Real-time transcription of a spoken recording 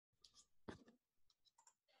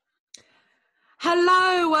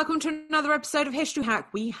Hello, welcome to another episode of History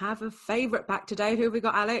Hack. We have a favourite back today. Who have we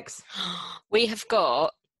got, Alex? We have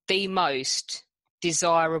got the most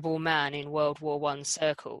desirable man in World War One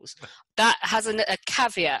circles. That has a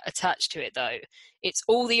caveat attached to it, though. It's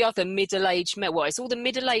all the other middle-aged men. Well, it's all the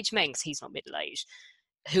middle-aged men, 'cause he's not middle-aged,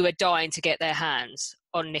 who are dying to get their hands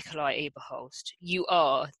on Nicolai Eberholst. You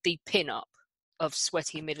are the pin-up of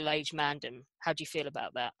sweaty middle-aged mandem. How do you feel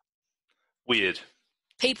about that? Weird.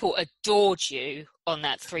 People adored you on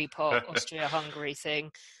that three-part Austria-Hungary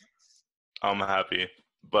thing. I'm happy.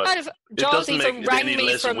 But Giles even rang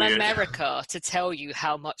me from America to tell you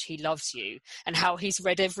how much he loves you and how he's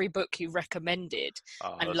read every book you recommended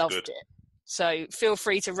and loved it. So feel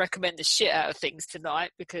free to recommend the shit out of things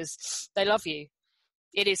tonight because they love you.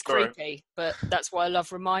 It is creepy, but that's why I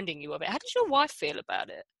love reminding you of it. How does your wife feel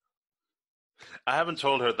about it? I haven't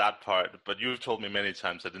told her that part, but you've told me many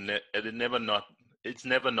times that it's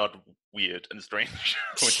never not weird and strange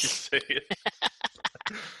when you say it.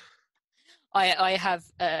 I have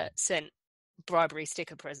sent bribery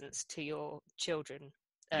sticker presents to your children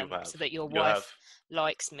so that your wife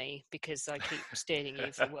likes me because I keep stealing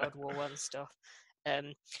you for World War One stuff.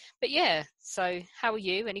 But yeah, so how are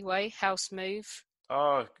you anyway? House move?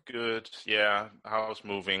 Oh, good. Yeah, house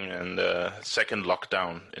moving and second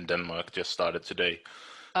lockdown in Denmark just started today.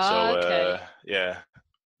 Okay. Yeah,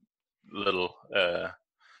 little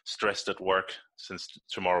stressed at work since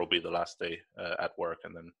tomorrow will be the last day at work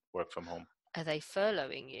and then work from home. Are they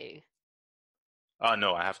furloughing you?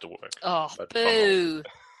 No, I have to work. Oh, boo!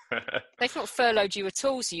 They've not furloughed you at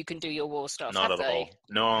all so you can do your war stuff, not have at they? All.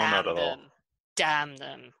 No, not at all. Damn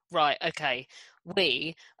them. Right, okay. Do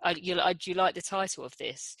you like the title of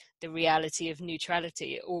this? The Reality of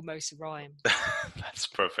Neutrality. It almost rhymes. That's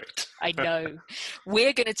perfect. I know.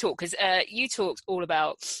 We're going to talk, because you talked all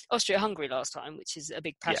about Austria-Hungary last time, which is a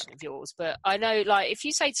big passion of yours. But I know, like, if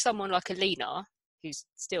you say to someone like Alina, who's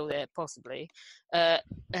still there possibly, and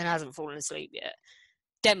hasn't fallen asleep yet,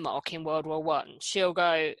 Denmark in World War One, she'll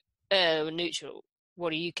go, we're neutral.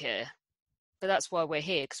 What do you care? But that's why we're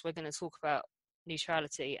here, because we're going to talk about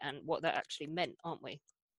neutrality and what that actually meant, aren't we?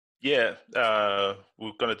 Yeah,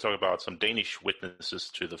 we're going to talk about some Danish witnesses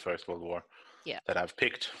to the First World War that I've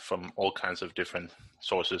picked from all kinds of different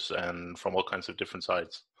sources and from all kinds of different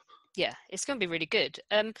sides. Yeah, it's going to be really good.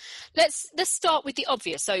 Let's start with the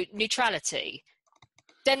obvious. So, neutrality.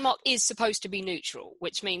 Denmark is supposed to be neutral,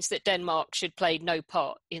 which means that Denmark should play no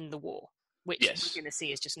part in the war, which we're going to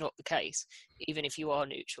see is just not the case, even if you are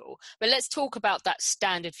neutral. But let's talk about that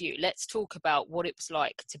standard view. Let's talk about what it was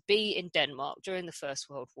like to be in Denmark during the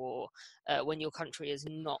First World War when your country is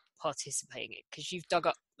not participating, because you've dug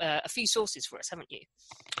up a few sources for us, haven't you?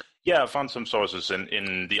 Yeah, I found some sources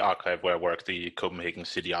in the archive where I work, the Copenhagen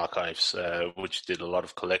City Archives, which did a lot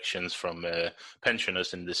of collections from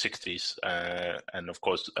pensioners in the 60s. And of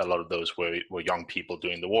course, a lot of those were young people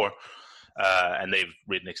during the war. And they've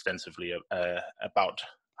written extensively about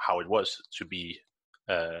how it was to be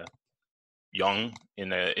young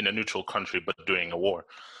in a neutral country, but during a war.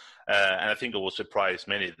 And I think it will surprise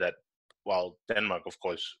many that while Denmark, of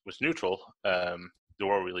course, was neutral, the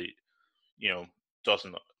war really,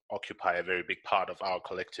 doesn't occupy a very big part of our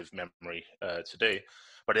collective memory today,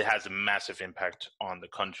 but it has a massive impact on the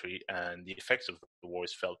country, and the effects of the war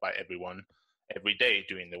is felt by everyone every day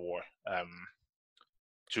during the war,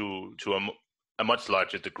 to a much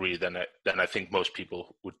larger degree than I think most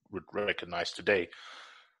people would recognize today.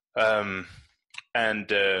 At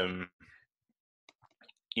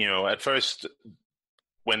first,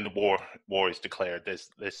 when the war is declared,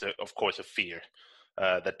 there's of course a fear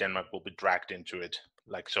that Denmark will be dragged into it,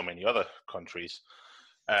 like so many other countries.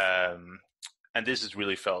 And this is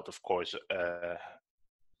really felt, of course,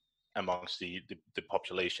 amongst the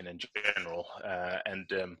population in general.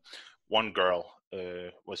 One girl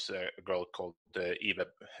was a girl called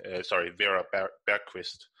Vera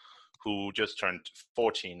Bergqvist, who just turned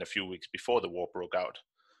 14 a few weeks before the war broke out.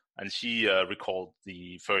 And she recalled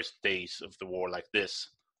the first days of the war like this,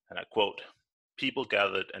 and I quote, "People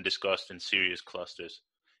gathered and discussed in serious clusters.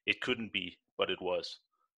 It couldn't be, but it was.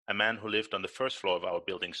 A man who lived on the first floor of our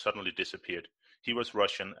building suddenly disappeared. He was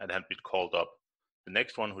Russian and had been called up. The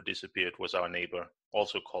next one who disappeared was our neighbor,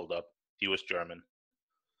 also called up. He was German.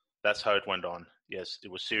 That's how it went on. Yes,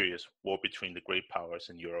 it was serious, war between the great powers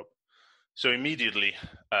in Europe." So immediately,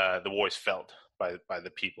 the war is felt by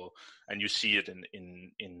the people, and you see it in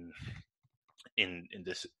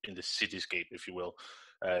the cityscape, if you will.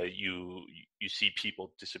 You see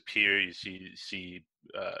people disappear. You see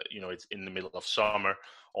it's in the middle of summer.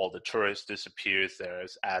 All the tourists disappears.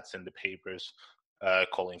 There's ads in the papers.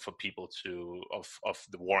 calling for people of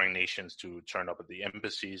the warring nations to turn up at the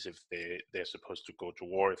embassies if they're supposed to go to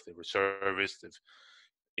war, if they're reservists,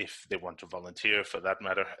 if they want to volunteer for that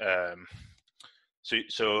matter.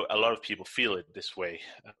 So a lot of people feel it this way.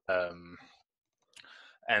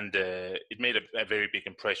 And it made a very big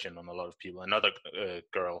impression on a lot of people. Another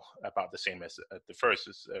girl, about the same as at the first,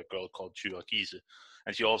 is a girl called Tyra Giese,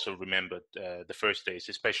 and she also remembered the first days,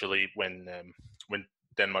 especially when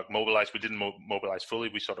Denmark mobilized. We didn't mobilize fully.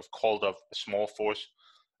 We sort of called up a small force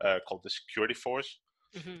called the Security Force,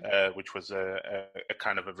 which was a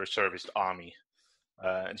kind of a reservist army.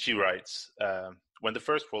 And she writes, when the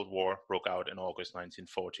First World War broke out in August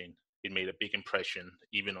 1914, it made a big impression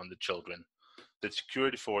even on the children. The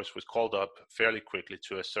security force was called up fairly quickly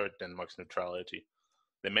to assert Denmark's neutrality.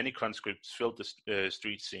 The many conscripts filled the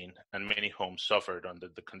street scene, and many homes suffered under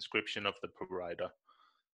the conscription of the provider.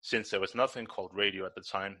 Since there was nothing called radio at the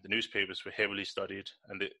time, the newspapers were heavily studied,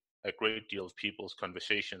 and a great deal of people's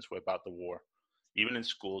conversations were about the war. Even in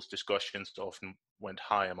schools, discussions often went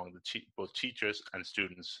high among both teachers and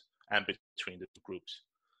students, and between the groups.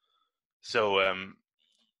 So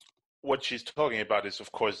what she's talking about is,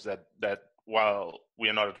 of course, that while we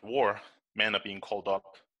are not at war, men are being called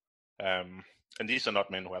up. And these are not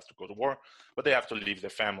men who have to go to war, but they have to leave their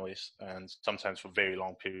families, and sometimes for very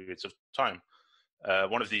long periods of time.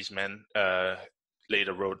 One of these men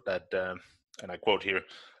later wrote that, and I quote here,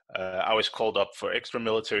 I was called up for extra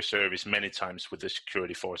military service many times with the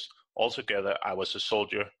security force. Altogether, I was a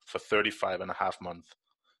soldier for 35 and a half months,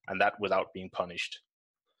 and that without being punished.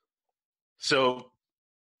 So,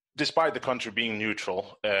 despite the country being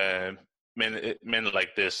neutral, men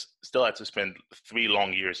like this still had to spend 3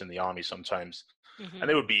 long years in the army sometimes. And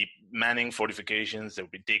they would be manning fortifications, they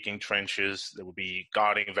would be digging trenches, they would be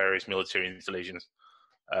guarding various military installations.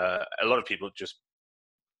 A lot of people just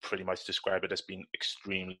pretty much describe it as being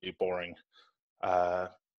extremely boring.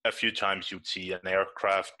 A few times you'd see an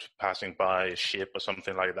aircraft passing by, a ship or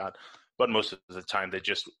something like that, but most of the time they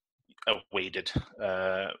just awaited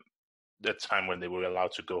the time when they were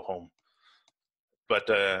allowed to go home. But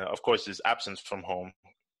of course, this absence from home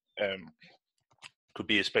could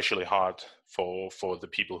be especially hard for the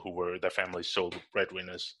people who were their family's sole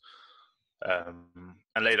breadwinners.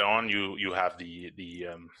 And later on, you have the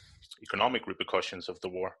economic repercussions of the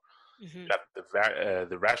war. You have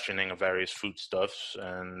the rationing of various foodstuffs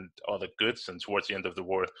and other goods, and towards the end of the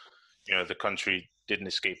war, the country didn't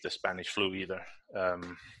escape the Spanish flu either.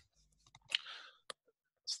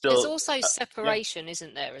 There's also separation,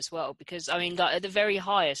 isn't there, as well? Because, I mean, like at the very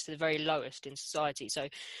highest to the very lowest in society. So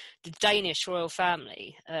the Danish royal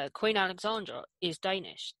family, Queen Alexandra is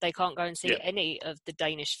Danish. They can't go and see any of the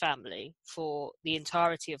Danish family for the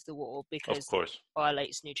entirety of the war because it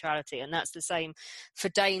violates neutrality. And that's the same for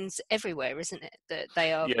Danes everywhere, isn't it? That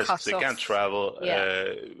they are cut off. Yes, they can't travel.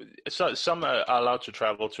 So some are allowed to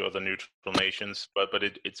travel to other neutral nations, but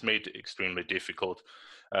it's made extremely difficult.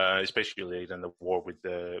 Especially late in the war with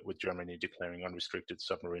Germany declaring unrestricted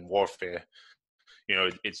submarine warfare.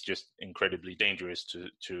 It's just incredibly dangerous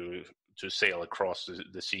to sail across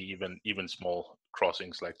the sea. Even small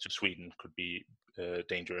crossings like to Sweden could be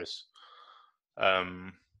dangerous. So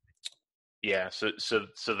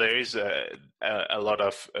there is a lot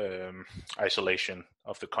of isolation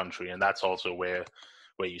of the country, and that's also where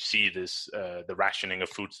you see this the rationing of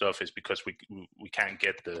foodstuff is because we can't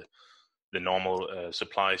get the normal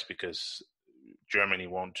supplies because Germany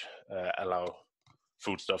won't allow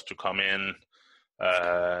foodstuff to come in.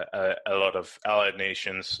 A lot of allied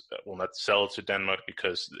nations will not sell to Denmark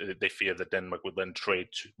because they fear that Denmark would then trade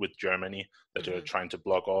with Germany that they're trying to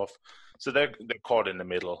block off. So they're caught in the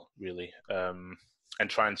middle, really, and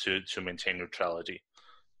trying to maintain neutrality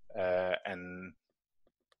and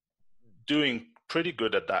doing pretty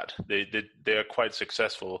good at that. They're quite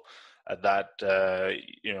successful at that.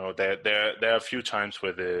 There are a few times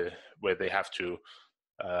where they have to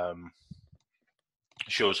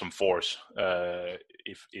show some force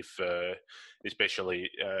if especially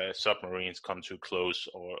submarines come too close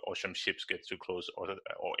or some ships get too close or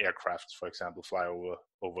aircrafts, for example, fly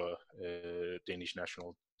over Danish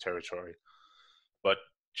national territory. But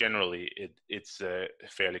generally, it's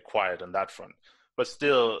fairly quiet on that front. But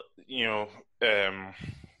still,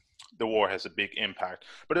 the war has a big impact,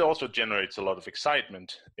 but it also generates a lot of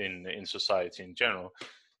excitement in society in general,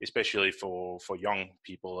 especially for young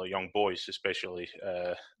people or young boys especially.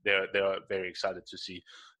 They're very excited to see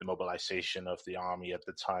the mobilization of the army at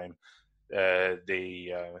the time.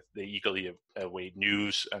 They eagerly await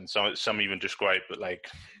news, and some even describe like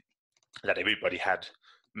that everybody had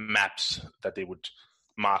maps that they would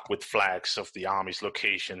mark with flags of the army's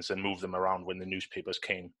locations and move them around when the newspapers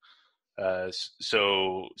came.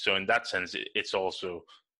 So in that sense, it's also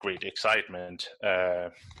great excitement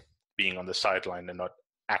being on the sideline and not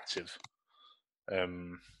active.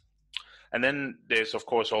 And then there's, of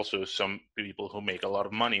course, also some people who make a lot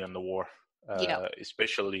of money on the war,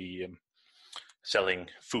 especially selling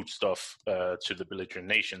foodstuff to the belligerent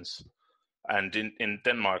nations. And in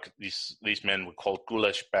Denmark, these men were called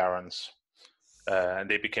goulash barons, and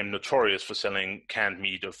they became notorious for selling canned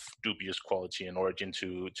meat of dubious quality and origin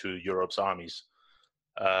to Europe's armies.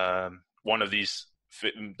 One of these,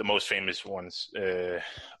 the most famous ones,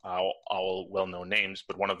 are all well-known names,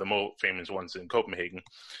 but one of the most famous ones in Copenhagen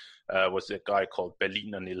was a guy called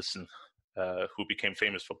Berliner Nielsen, who became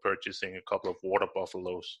famous for purchasing a couple of water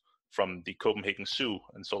buffaloes from the Copenhagen Zoo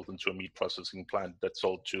and sold them to a meat processing plant that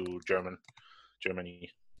sold to Germany.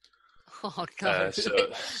 Oh no!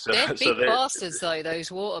 They're big so bastards, though.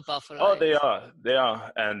 Those water buffaloes. Oh, they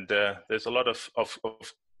are, and there's a lot of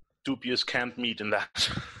dubious canned meat in that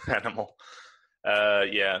animal.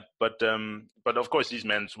 But of course, these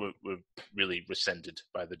men were really resented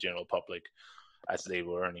by the general public, as they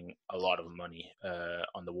were earning a lot of money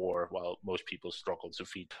on the war, while most people struggled to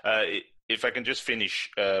feed. If I can just finish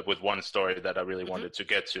with one story that I really wanted to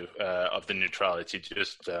get to of the neutrality,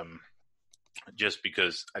 just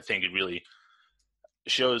because I think it really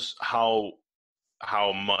shows how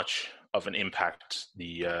much of an impact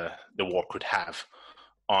the war could have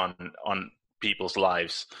on people's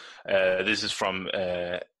lives. This is from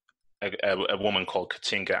a woman called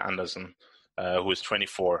Katinka Andersen, who was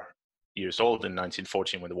 24 years old in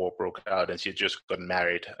 1914 when the war broke out, and she had just gotten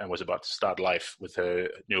married and was about to start life with her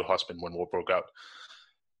new husband when war broke out.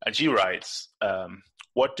 And she writes,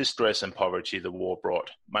 "What distress and poverty the war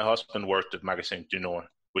brought. My husband worked at Magasin du Nord,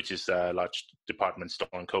 which is a large department store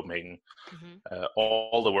in Copenhagen.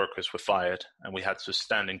 All the workers were fired, and we had to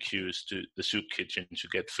stand in queues to the soup kitchen to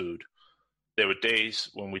get food. There were days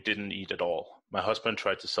when we didn't eat at all. My husband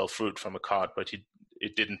tried to sell fruit from a cart, but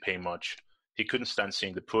it didn't pay much. He couldn't stand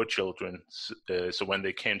seeing the poor children, so when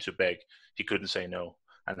they came to beg, he couldn't say no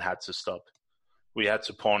and had to stop. We had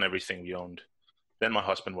to pawn everything we owned. Then my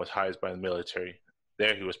husband was hired by the military.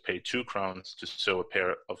 There he was paid 2 crowns to sew a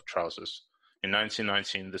pair of trousers. In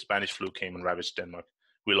 1919, the Spanish flu came and ravaged Denmark.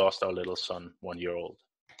 We lost our little son, 1 year old."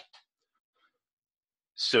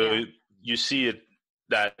 So you see it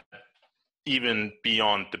that even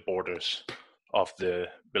beyond the borders of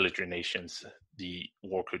the belligerent nations, the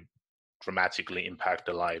war could dramatically impact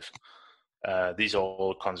the life. These are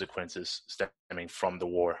all consequences stemming from the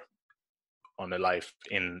war on the life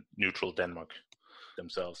in neutral Denmark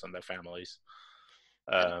themselves and their families.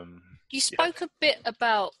 You spoke a bit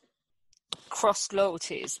about cross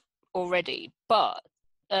loyalties already, but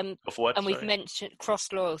of what? and we've mentioned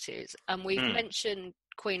cross loyalties, and we've mentioned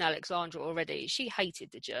Queen Alexandra already. She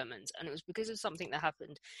hated the Germans, and it was because of something that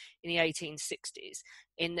happened in the 1860s,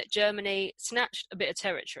 in that Germany snatched a bit of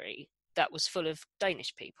territory that was full of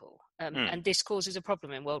Danish people, and this causes a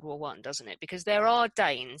problem in World War One, doesn't it? Because there are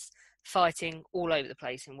Danes fighting all over the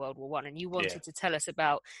place in World War One, and you wanted to tell us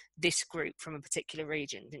about this group from a particular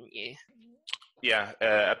region, didn't you? Yeah,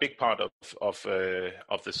 a big part of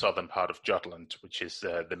the southern part of Jutland, which is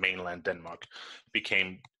the mainland Denmark,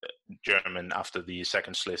 became German after the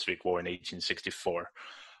Second Schleswig War in 1864.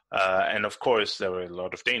 And of course, there were a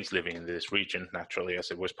lot of Danes living in this region, naturally, as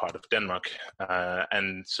it was part of Denmark.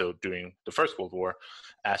 And so during the First World War,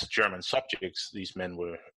 as German subjects, these men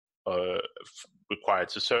were required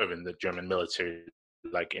to serve in the German military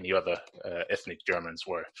like any other ethnic Germans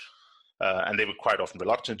were. And they were quite often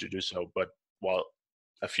reluctant to do so, but while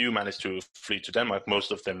a few managed to flee to Denmark,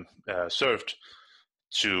 most of them served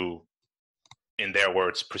to, in their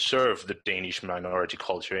words, preserve the Danish minority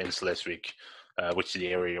culture in Schleswig, which the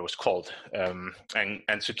area was called,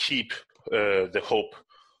 and to keep the hope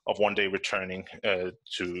of one day returning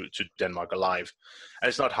to Denmark alive. And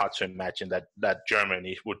it's not hard to imagine that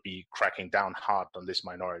Germany would be cracking down hard on this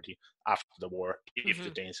minority after the war if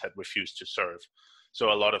the Danes had refused to serve.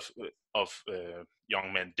 So a lot of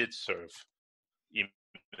young men did serve, even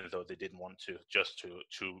though they didn't want to, just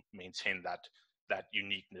to maintain that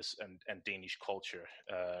uniqueness and Danish culture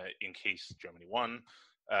in case Germany won,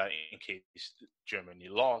 in case Germany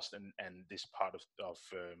lost, and this part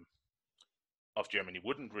of Germany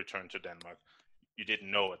wouldn't return to Denmark. You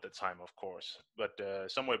didn't know at the time, of course, but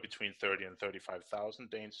somewhere between 30 and 35,000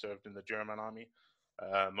 Danes served in the German army.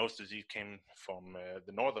 Most of these came from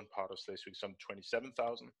the northern part of Schleswig, some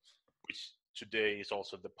 27,000, which today is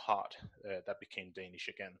also the part that became Danish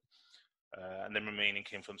again. And the remaining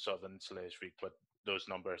came from southern Schleswig, but those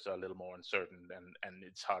numbers are a little more uncertain, and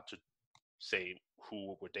it's hard to say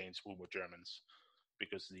who were Danes, who were Germans,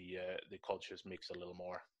 because the cultures mix a little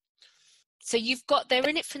more. So they're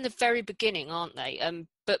in it from the very beginning, aren't they?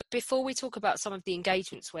 But before we talk about some of the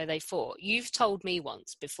engagements where they fought, you've told me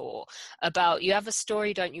once before about, you have a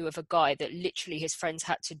story, don't you, of a guy that literally his friends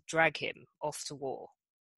had to drag him off to war.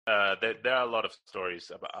 There are a lot of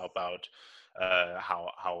stories about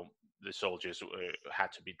how the soldiers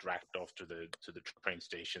had to be dragged off to the train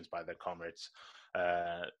stations by their comrades,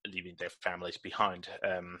 leaving their families behind.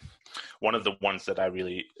 One of the ones that I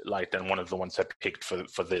really liked, and one of the ones I picked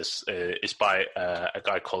for this, is by a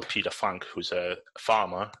guy called Peter Frank, who's a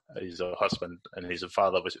farmer. He's a husband, and he's a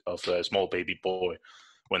father of a small baby boy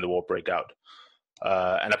when the war broke out.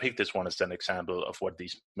 And I picked this one as an example of what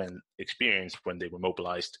these men experienced when they were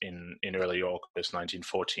mobilized in early August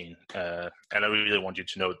 1914. And I really want you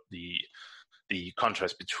to note the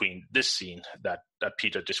contrast between this scene that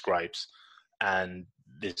Peter describes and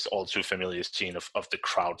this all too familiar scene of the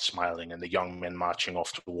crowd smiling and the young men marching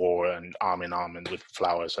off to war and arm in arm and with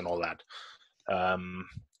flowers and all that.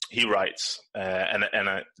 He writes,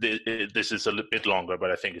 this is a little bit longer,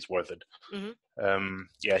 but I think it's worth it.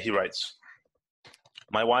 Mm-hmm. He writes,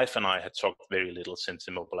 "My wife and I had talked very little since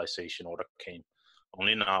the mobilization order came.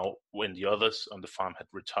 Only now, when the others on the farm had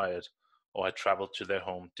retired or had traveled to their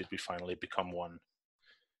home, did we finally become one.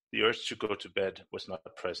 The urge to go to bed was not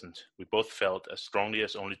present. We both felt, as strongly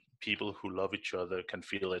as only people who love each other can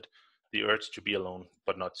feel it, the urge to be alone,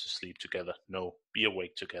 but not to sleep together. No, be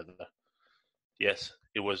awake together. Yes,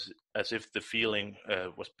 it was as if the feeling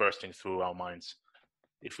was bursting through our minds.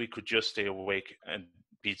 If we could just stay awake and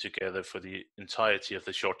be together for the entirety of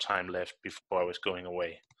the short time left before I was going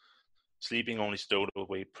away. Sleeping only stowed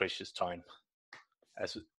away precious time.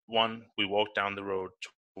 As one, we walked down the road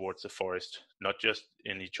towards the forest, not just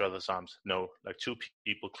in each other's arms, no, like two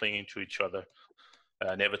people clinging to each other,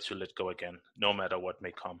 never to let go again, no matter what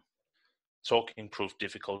may come. Talking proved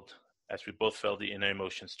difficult, as we both felt the inner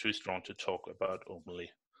emotions too strong to talk about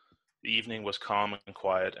openly. The evening was calm and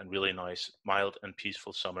quiet and really nice, mild and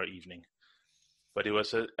peaceful summer evening. But it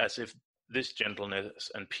was as if this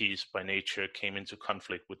gentleness and peace by nature came into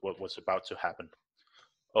conflict with what was about to happen.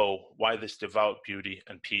 Oh, why this devout beauty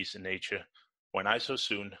and peace in nature, when I so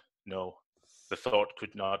soon? No, the thought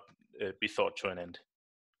could not be thought to an end.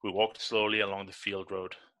 We walked slowly along the field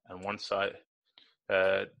road, and one side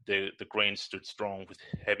the grain stood strong with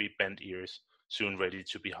heavy bent ears, soon ready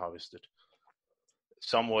to be harvested.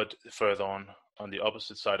 Somewhat further on the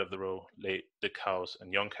opposite side of the row, lay the cows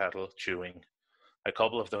and young cattle chewing. A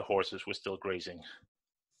couple of the horses were still grazing.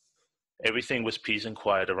 Everything was peace and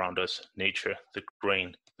quiet around us, nature, the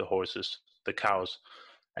grain, the horses, the cows,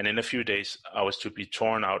 and in a few days I was to be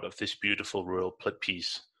torn out of this beautiful rural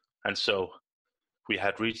peace. And so, we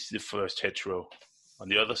had reached the first hedgerow. On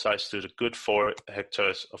the other side stood a good 4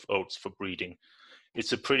 hectares of oats for breeding.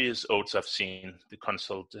 It's the prettiest oats I've seen, the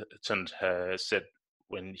consultant said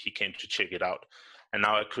when he came to check it out, and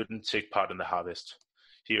now I couldn't take part in the harvest.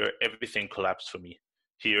 Here, everything collapsed for me.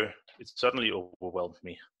 Here, it suddenly overwhelmed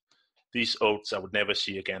me. These oats I would never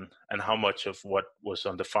see again, and how much of what was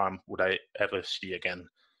on the farm would I ever see again,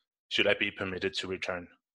 should I be permitted to return?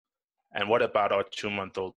 And what about our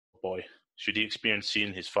 2-month-old boy? Should he experience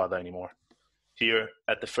seeing his father anymore? Here,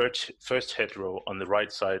 at the first hedgerow on the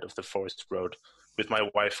right side of the forest road, with my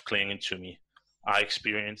wife clinging to me, I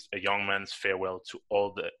experienced a young man's farewell to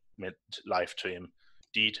all that meant life to him,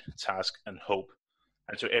 deed, task, and hope,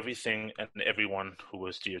 and to everything and everyone who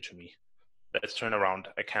was dear to me. Let's turn around,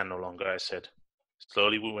 I can no longer, I said.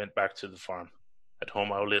 Slowly we went back to the farm. At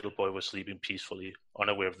home our little boy was sleeping peacefully,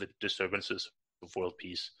 unaware of the disturbances of world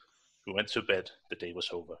peace. We went to bed, the day was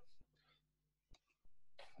over.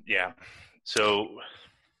 Yeah, so...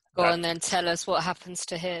 Go on then, tell us what happens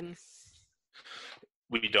to him.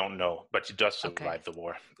 We don't know, but he does survive the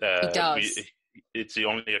war. He does. It's the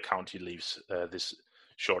only account he leaves, this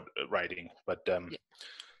short writing, but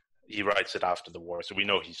he writes it after the war, so we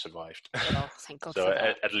know he survived. Oh, thank God so for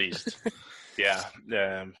that. At least, yeah.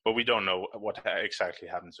 But we don't know what exactly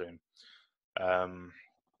happened to him.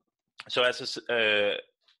 So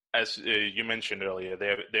as you mentioned earlier,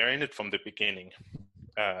 they're in it from the beginning,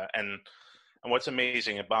 and what's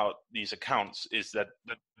amazing about these accounts is that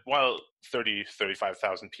while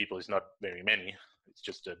 35,000 people is not very many, it's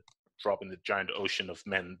just a drop in the giant ocean of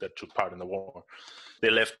men that took part in the war, they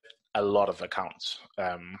left a lot of accounts.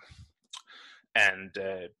 And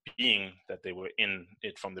being that they were in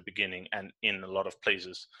it from the beginning and in a lot of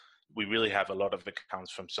places, we really have a lot of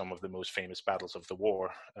accounts from some of the most famous battles of the war,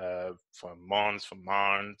 from Mons, from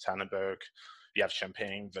Marne, Tannenberg, You have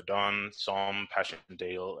Champagne, Verdun, Somme,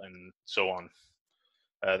 Passchendaele, and so on.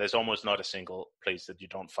 There's almost not a single place that you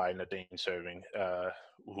don't find a Dane serving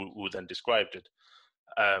who then described it.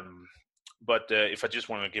 But if I just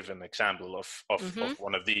want to give an example of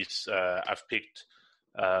one of these, I've picked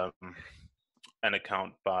an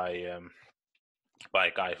account by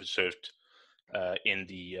a guy who served in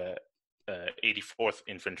the 84th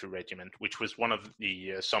Infantry Regiment, which was one of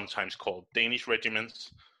the sometimes called Danish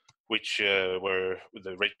regiments, which were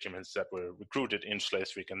the regiments that were recruited in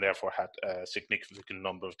Schleswig and therefore had a significant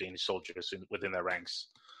number of Danish soldiers within their ranks.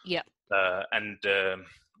 Yeah. And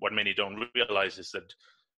what many don't realize is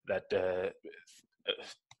that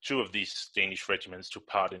two of these Danish regiments took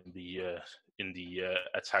part in the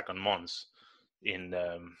attack on Mons in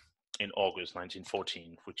August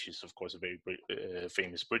 1914, which is of course a very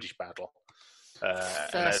famous British battle.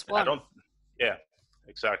 I don't. Yeah,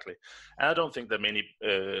 exactly. And I don't think that many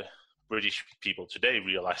British people today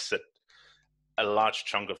realize that a large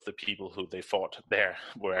chunk of the people who they fought there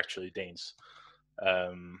were actually Danes.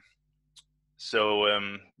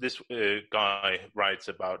 This guy writes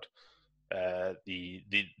about the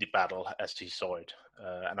battle as he saw it,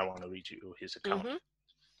 and I want to read you his account. Mm-hmm.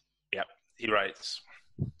 Yeah, he writes.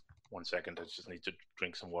 1 second, I just need to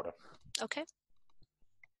drink some water. Okay.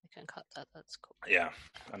 I can cut that. That's cool. Yeah,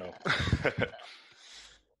 I know.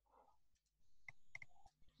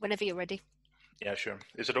 Whenever you're ready. Yeah, sure.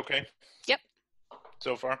 Is it okay? Yep.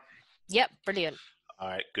 So far? Yep, brilliant. All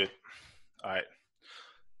right, good. All right.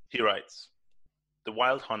 He writes, the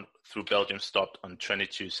wild hunt through Belgium stopped on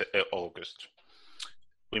 22 August.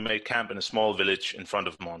 We made camp in a small village in front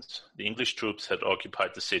of Mons. The English troops had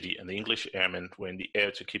occupied the city, and the English airmen were in the air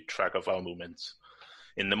to keep track of our movements.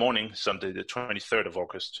 In the morning, Sunday the 23rd of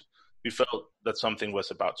August, we felt that something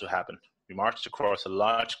was about to happen. We marched across a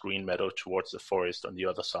large green meadow towards the forest on the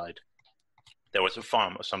other side. There was a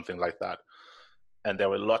farm or something like that, and there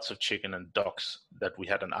were lots of chicken and ducks that we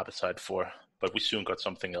had an appetite for, but we soon got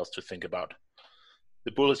something else to think about.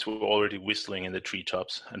 The bullets were already whistling in the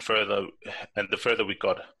treetops, and the further we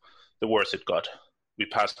got, the worse it got. We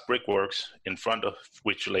passed brickworks, in front of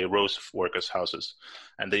which lay rows of workers' houses,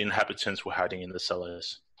 and the inhabitants were hiding in the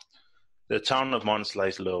cellars. The town of Mons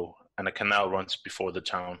lies low, and a canal runs before the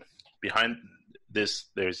town. Behind this,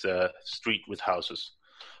 there's a street with houses.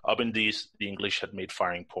 Up in these, the English had made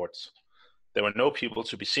firing ports. There were no people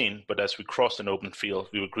to be seen, but as we crossed an open field,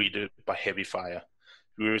 we were greeted by heavy fire.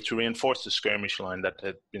 We were to reinforce the skirmish line that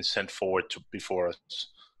had been sent forward before us,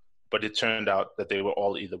 but it turned out that they were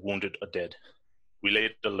all either wounded or dead. We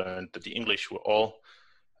later learned that the English were all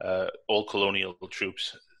colonial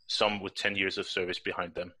troops, some with 10 years of service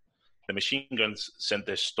behind them. The machine guns sent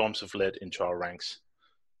their storms of lead into our ranks.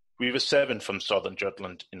 We were 7 from southern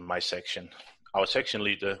Jutland in my section. Our section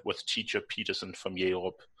leader was Teacher Peterson from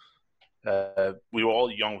Jerup. We were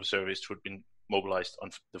all young reservists who had been mobilized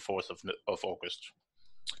on the 4th of August.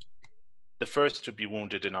 The first to be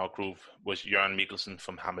wounded in our group was Jørgen Mikkelsen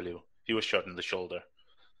from Hameløv. He was shot in the shoulder.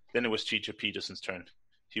 Then it was Teacher Peterson's turn.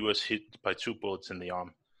 He was hit by 2 bullets in the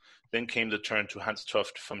arm. Then came the turn to Hans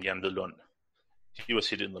Toft from Janvedlund. He was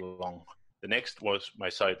hit in the lung. The next was my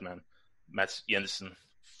sideman, Mats Jensen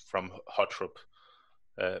from Hottrup.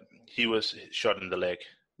 He was shot in the leg.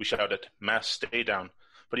 We shouted, "Mats, stay down,"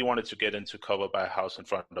 but he wanted to get into cover by a house in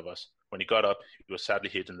front of us. When he got up, he was sadly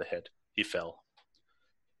hit in the head. He fell.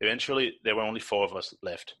 Eventually, there were only 4 of us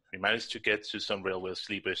left. We managed to get to some railway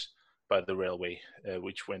sleepers by the railway,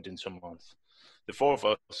 which went into Mons. The 4 of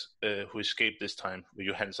us who escaped this time were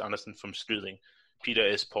Johannes Andersen from Stryding, Peter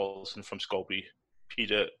S. Paulsen from Skovby,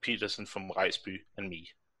 Peter Petersen from Reisby, and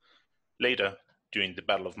me. Later, during the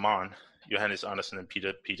Battle of Marne, Johannes Andersen and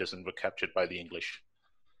Peter Petersen were captured by the English.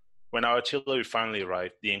 When our artillery finally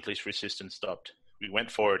arrived, the English resistance stopped. We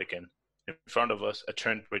went forward again. In front of us, a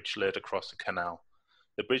turned bridge led across the canal.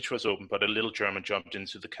 The bridge was open, but a little German jumped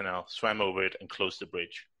into the canal, swam over it, and closed the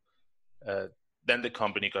bridge. Then the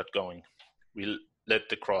company got going. We led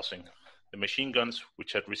the crossing. The machine guns,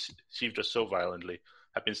 which had received us so violently,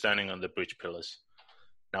 had been standing on the bridge pillars.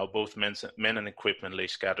 Now both men and equipment lay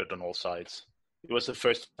scattered on all sides. It was the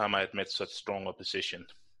first time I had met such strong opposition.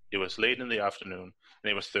 It was late in the afternoon,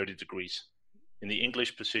 and it was 30 degrees. In the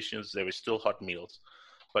English positions, there were still hot meals,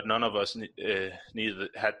 but none of us had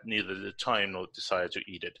neither the time nor desire to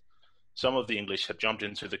eat it. Some of the English had jumped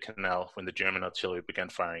into the canal when the German artillery began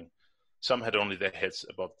firing. Some had only their heads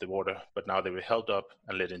above the water, but now they were held up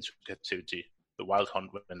and led into captivity. The wild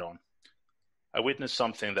hunt went on. I witnessed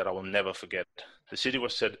something that I will never forget. The city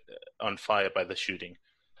was set on fire by the shooting.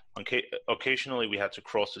 Occasionally, we had to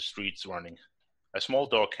cross the streets running. A small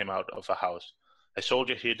dog came out of a house. A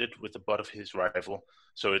soldier hit it with the butt of his rifle,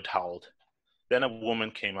 so it howled. Then a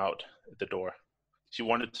woman came out the door. She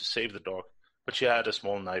wanted to save the dog, but she had a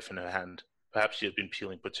small knife in her hand. Perhaps she had been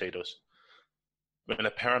peeling potatoes. When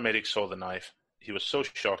a paramedic saw the knife, he was so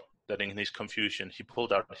shocked that in his confusion he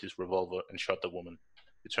pulled out his revolver and shot the woman.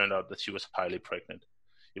 It turned out that she was highly pregnant.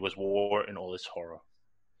 It was war in all its horror.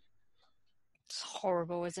 It's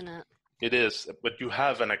horrible, isn't it? It is, but you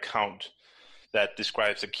have an account that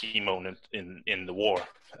describes a key moment in the war,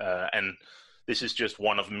 and this is just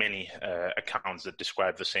one of many accounts that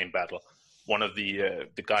describe the same battle. One of the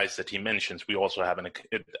guys that he mentions, we also have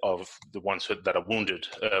of the ones that are wounded.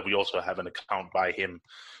 We also have an account by him.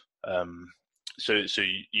 So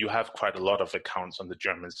you have quite a lot of accounts on the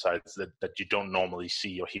German side that you don't normally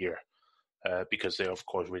see or hear, because they're of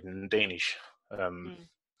course written in Danish.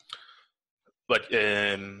 But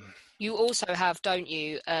you also have, don't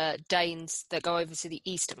you, Danes that go over to the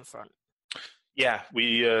Eastern Front? Yeah,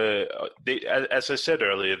 as I said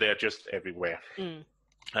earlier, they're just everywhere.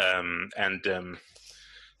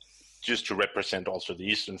 Just to represent also the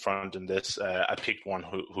Eastern Front in this, I picked one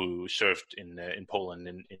who served in Poland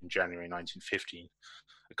in January 1915,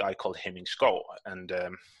 a guy called Hemming Skov, and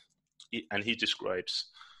he describes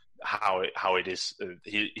how it is.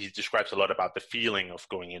 He describes a lot about the feeling of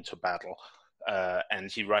going into battle.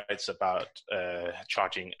 And he writes about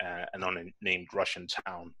charging an unnamed Russian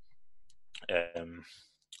town. And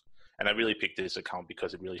I really picked this account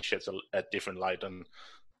because it really sheds a different light on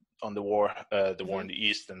the war, war in the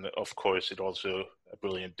East. And of course, it also a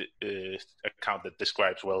brilliant account that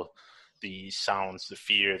describes well the sounds, the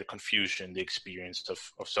fear, the confusion, the experience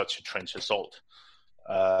of such a trench assault.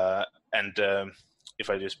 And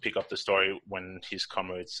if I just pick up the story when his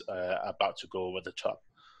comrades are about to go over the top,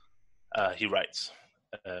 he writes,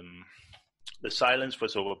 the silence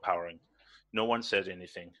was overpowering. No one said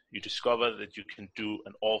anything. You discover that you can do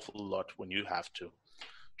an awful lot when you have to.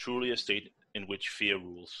 Truly a state in which fear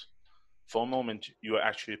rules. For a moment, you are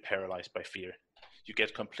actually paralyzed by fear. You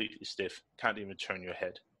get completely stiff, can't even turn your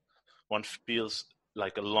head. One feels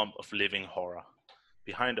like a lump of living horror.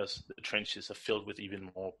 Behind us, the trenches are filled with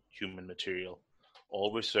even more human material.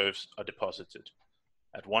 All reserves are deposited.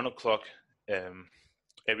 At 1 o'clock,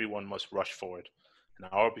 everyone must rush forward. An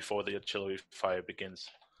hour before the artillery fire begins.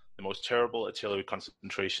 The most terrible artillery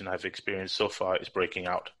concentration I've experienced so far is breaking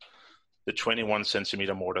out. The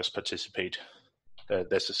 21-centimeter mortars participate.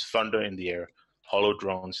 There's this thunder in the air, hollow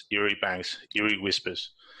drones, eerie bangs, eerie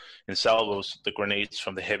whispers. In salvos, the grenades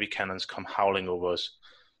from the heavy cannons come howling over us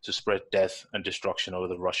to spread death and destruction over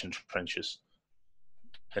the Russian trenches.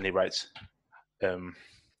 Then he writes,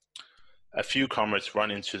 a few comrades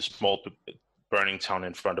run into the small burning town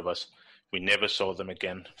in front of us. We never saw them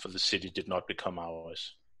again, for the city did not become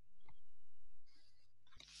ours.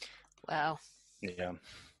 Wow. Yeah.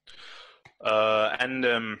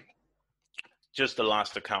 And just the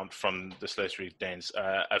last account from the Schleswig Danes,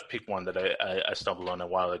 I've picked one that I stumbled on a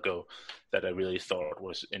while ago that I really thought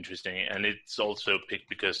was interesting. And it's also picked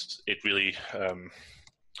because it really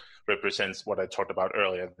represents what I talked about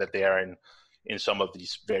earlier, that they are in some of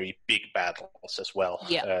these very big battles as well,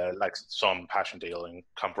 like Somme, Passchendaele, and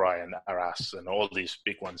Cambrai, and Arras, and all these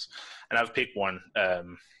big ones. And I've picked one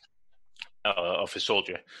of a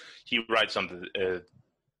soldier. He writes on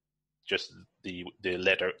just the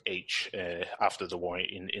letter H after the war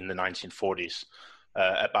in the 1940s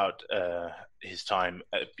about his time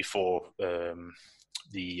before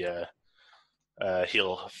the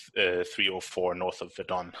Hill 304 north of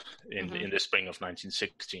Verdun in the spring of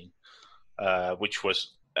 1916. Which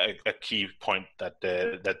was a key point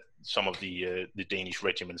that some of the Danish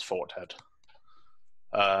regiments fought at.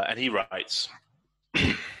 And he writes,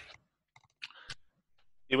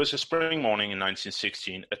 it was a spring morning in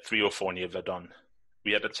 1916 at 3:04 near Verdun.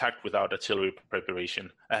 We had attacked without artillery preparation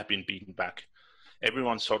and had been beaten back.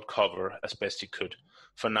 Everyone sought cover as best he could,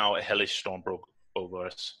 for now a hellish storm broke over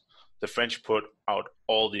us. The French put out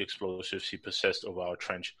all the explosives he possessed over our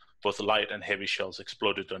trench. Both light and heavy shells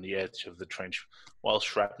exploded on the edge of the trench, while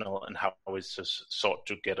shrapnel and howitzers sought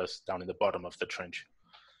to get us down in the bottom of the trench.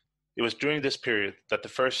 It was during this period that the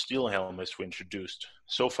first steel helmets were introduced,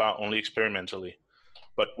 so far only experimentally,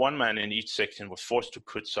 but one man in each section was forced to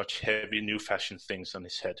put such heavy new-fashioned things on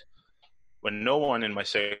his head. When no one in my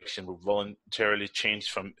section would voluntarily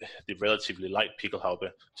change from the relatively light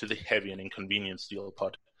Pickelhaube to the heavy and inconvenient steel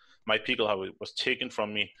pot, my Pickelhaube was taken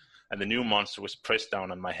from me, and the new monster was pressed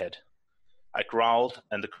down on my head. I growled,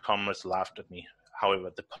 and the comrades laughed at me.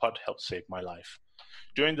 However, the pot helped save my life.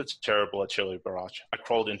 During the terrible artillery barrage, I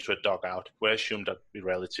crawled into a dugout where I assumed I'd be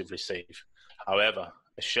relatively safe. However,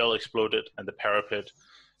 a shell exploded, and the parapet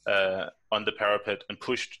on the parapet and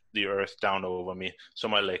pushed the earth down over me, so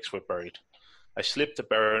my legs were buried. I slipped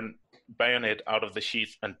the bayonet out of the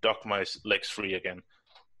sheath and dug my legs free again.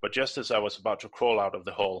 But just as I was about to crawl out of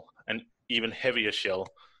the hole, an even heavier shell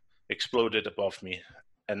exploded above me,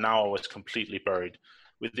 and now I was completely buried,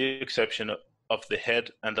 with the exception of the head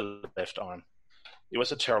and the left arm. It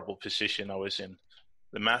was a terrible position I was in.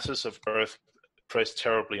 The masses of earth pressed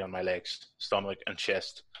terribly on my legs, stomach, and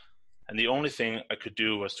chest, and the only thing I could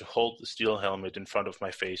do was to hold the steel helmet in front of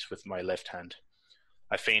my face with my left hand.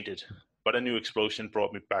 I fainted, but a new explosion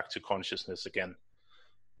brought me back to consciousness again.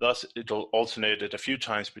 Thus, it alternated a few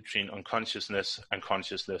times between unconsciousness and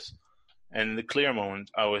consciousness, and in the clear moment,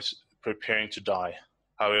 I was preparing to die.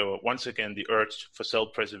 However, once again, the urge for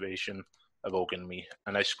self-preservation awoke in me,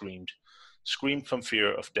 and I screamed from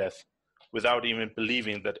fear of death, without even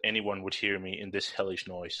believing that anyone would hear me in this hellish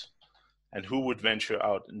noise. And who would venture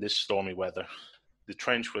out in this stormy weather? The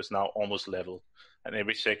trench was now almost level, and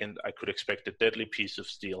every second I could expect a deadly piece of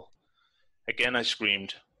steel. Again I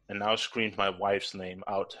screamed, and now screamed my wife's name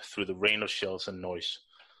out through the rain of shells and noise.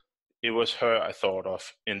 It was her I thought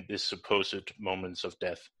of in these supposed moments of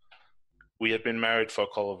death. We had been married for a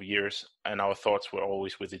couple of years, and our thoughts were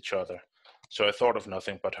always with each other, so I thought of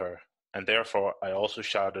nothing but her, and therefore I also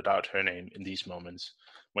shouted out her name in these moments,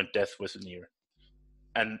 when death was near.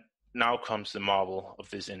 And now comes the marvel of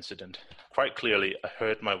this incident. Quite clearly, I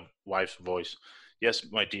heard my wife's voice. Yes,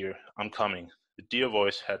 my dear, I'm coming. The dear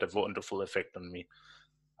voice had a wonderful effect on me.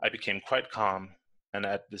 I became quite calm, and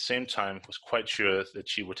at the same time was quite sure that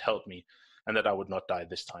she would help me, and that I would not die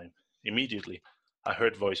this time. Immediately, I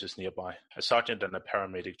heard voices nearby, a sergeant and a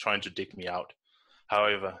paramedic trying to dig me out.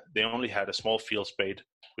 However, they only had a small field spade,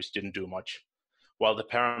 which didn't do much. While the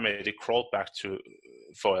paramedic crawled back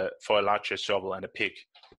for a larger shovel and a pick,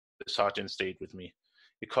 the sergeant stayed with me.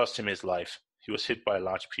 It cost him his life. He was hit by a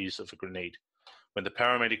large piece of a grenade. When the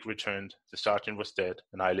paramedic returned, the sergeant was dead,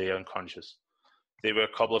 and I lay unconscious. They were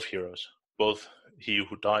a couple of heroes, both he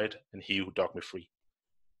who died and he who dug me free.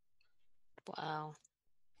 Wow.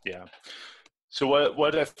 Yeah. So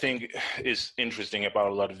what I think is interesting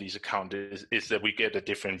about a lot of these accounts is that we get a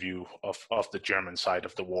different view of the German side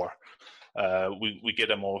of the war. We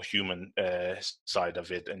get a more human side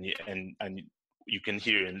of it, and you can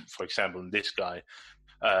hear, for example, in this guy,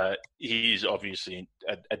 he's obviously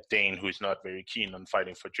a Dane who's not very keen on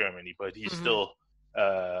fighting for Germany, but he still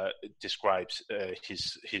describes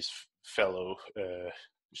his fellow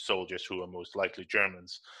soldiers, who are most likely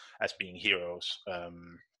Germans, as being heroes.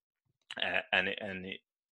 And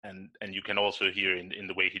you can also hear in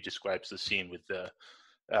the way he describes the scene with the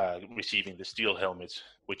receiving the steel helmets,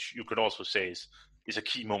 which you could also say is a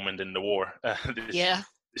key moment in the war.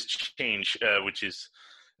 This change, which is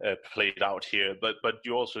played out here, but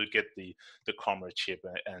you also get the comradeship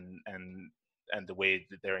and the way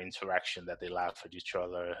that their interaction, that they laugh at each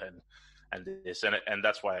other and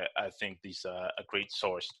that's why I think these are a great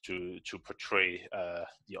source to portray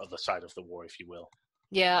the other side of the war, if you will.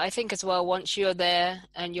 Yeah, I think as well, once you're there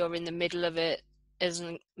and you're in the middle of it, it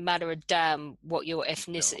doesn't matter a damn what your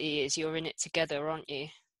ethnicity is. You're in it together, aren't you?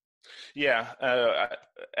 Yeah,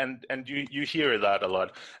 and you hear that a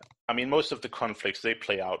lot. I mean, most of the conflicts, they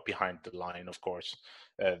play out behind the line, of course.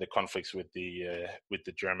 The conflicts with the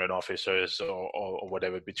German officers or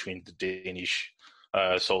whatever between the Danish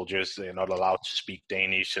soldiers. They're not allowed to speak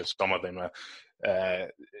Danish. Some of them are.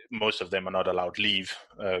 Most of them are not allowed leave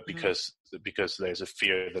because there's a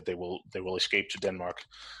fear that they will escape to Denmark.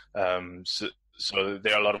 So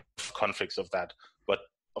there are a lot of conflicts of that. But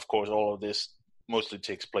of course, all of this mostly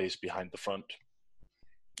takes place behind the front.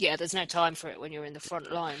 Yeah, there's no time for it when you're in the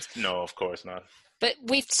front lines. No, of course not. But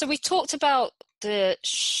we talked about the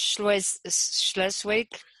Schleswig.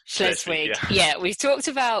 Yeah, we've talked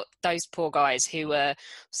about those poor guys who were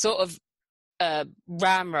sort of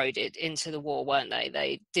ramroded into the war, weren't they?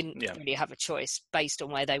 They didn't really have a choice based on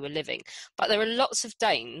where they were living. But there are lots of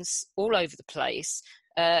Danes all over the place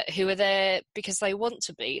who are there because they want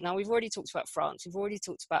to be. Now, we've already talked about France, we've already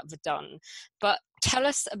talked about Verdun, but tell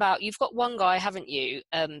us about, you've got one guy, haven't you,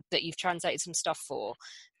 that you've translated some stuff for,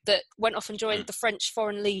 that went off and joined the French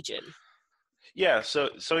Foreign Legion. Yeah,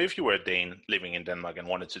 so if you were a Dane living in Denmark and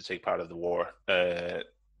wanted to take part of the war,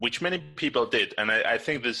 which many people did, and I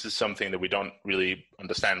think this is something that we don't really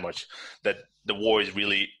understand much, that the war is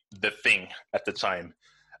really the thing at the time.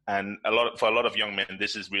 And for a lot of young men,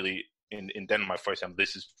 this is really, in Denmark, for example,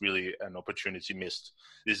 this is really an opportunity missed.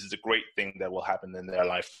 This is a great thing that will happen in their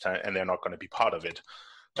lifetime, and they're not going to be part of it.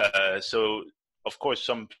 So, of course,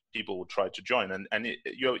 some people will try to join, and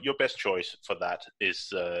your best choice for that is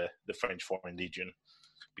the French Foreign Legion.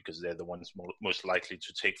 because they're the ones most likely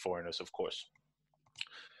to take foreigners, of course.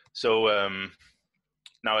 So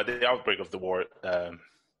now at the outbreak of the war,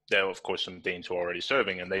 there are, of course, some Danes who are already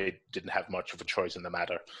serving, and they didn't have much of a choice in the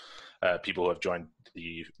matter. People who have joined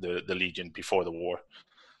the Legion before the war.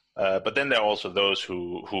 But then there are also those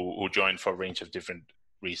who joined for a range of different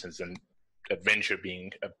reasons, and adventure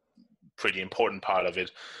being a pretty important part of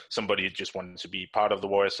it. Somebody just wanted to be part of the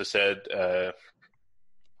war, as I said,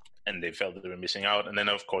 and they felt that they were missing out. And then,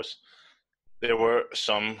 of course, there were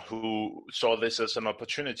some who saw this as an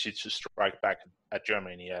opportunity to strike back at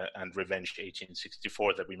Germany and revenge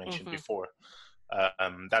 1864 that we mentioned before.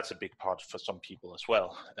 That's a big part for some people as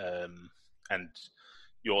well. And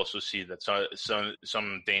you also see that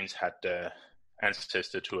some Danes had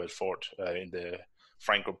ancestors who had fought in the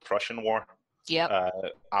Franco-Prussian War. Yep.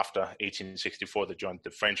 After 1864, they joined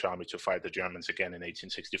the French army to fight the Germans again in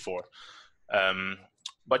 1864.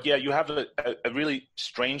 But yeah, you have a really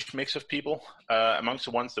strange mix of people. Amongst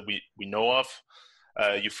the ones that we know of,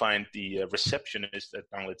 you find the receptionist at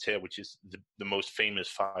Angleterre, which is the most famous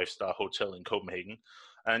 5-star hotel in Copenhagen.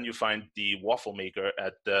 And you find the waffle maker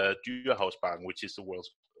at the Dyrehavsparken, which is the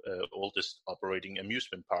world's oldest operating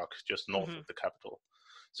amusement park just north of the capital.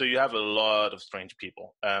 So you have a lot of strange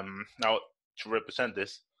people. Now, to represent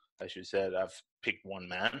this, as you said, I've picked one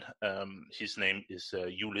man. His name is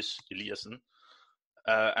Julius Eliassen.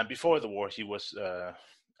 And before the war, he was a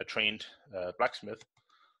trained blacksmith,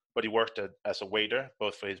 but he worked as a waiter,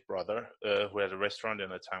 both for his brother, who had a restaurant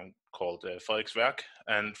in a town called Frederiksværk,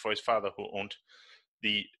 and for his father, who owned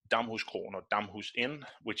the Damhuskroen or Damhus Inn,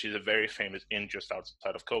 which is a very famous inn just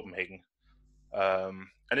outside of Copenhagen. And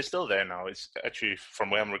it's still there now. It's actually, from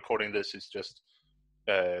where I'm recording this, it's just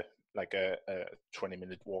like a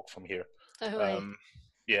 20-minute walk from here.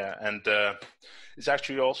 Yeah, and it's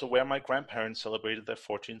actually also where my grandparents celebrated their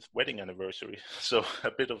 14th wedding anniversary. So a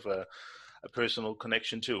bit of a personal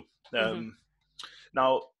connection too.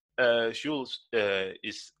 Now, Jules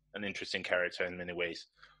is an interesting character in many ways.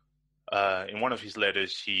 In one of his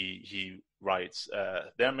letters, he writes,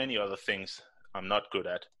 there are many other things I'm not good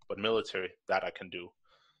at, but military, that I can do.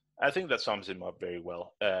 I think that sums him up very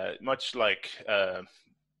well. Much like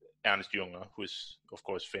Ernst Junger, who is, of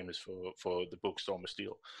course, famous for the book Storm of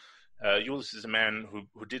Steel. Jules is a man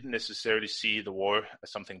who didn't necessarily see the war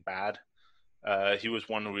as something bad. He was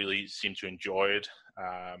one who really seemed to enjoy it,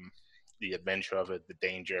 the adventure of it, the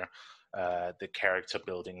danger, the character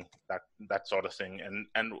building, that sort of thing.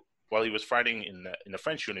 And while he was fighting in a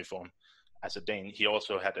French uniform as a Dane, he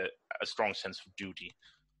also had a strong sense of duty.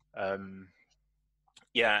 And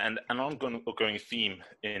an ongoing theme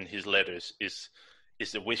in his letters is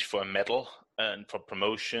the wish for a medal and for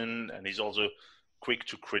promotion, and he's also quick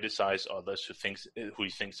to criticize others who he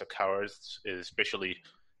thinks are cowards, especially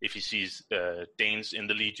if he sees Danes in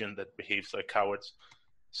the Legion that behave like cowards.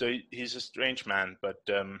 So he's a strange man, but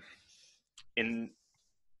in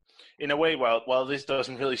a way, while this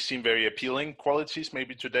doesn't really seem very appealing qualities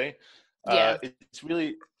maybe today, it's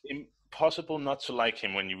really impossible not to like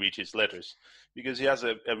him when you read his letters, because he has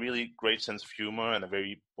a really great sense of humor and a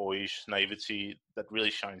very boyish naivety that really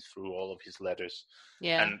shines through all of his letters.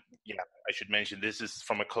 Yeah. And I should mention this is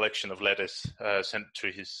from a collection of letters sent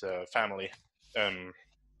to his family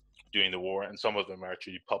during the war, and some of them are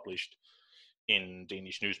actually published in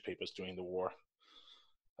Danish newspapers during the war.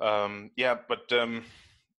 But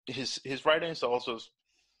his writings are also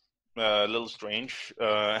a little strange,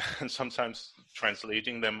 and sometimes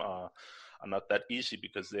translating them are not that easy,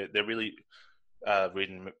 because they're really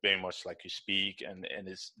written very much like you speak, and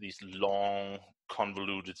it's these long,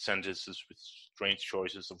 convoluted sentences with strange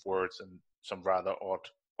choices of words and some rather odd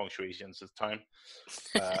punctuations at time.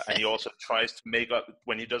 And he also tries to make up,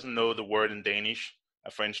 when he doesn't know the word in Danish,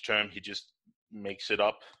 a French term, he just makes it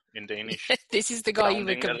up in Danish. This is the guy you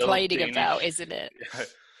were complaining about, isn't it?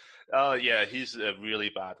 Oh, yeah, he's a really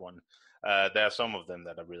bad one. There are some of them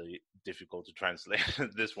that are really difficult to translate.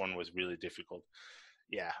 This one was really difficult.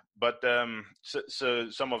 Yeah, but so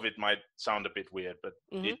some of it might sound a bit weird, but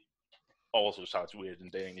it also sounds weird in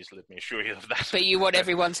Danish, let me assure you of that. But you want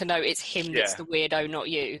everyone to know it's him that's the weirdo, not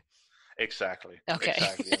you. Exactly. Okay.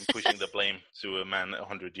 Exactly. I'm pushing the blame to a man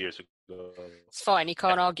 100 years ago. It's fine, he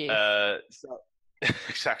can't argue.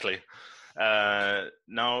 Exactly.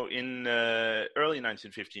 Now, in early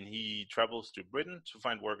 1915, he travels to Britain to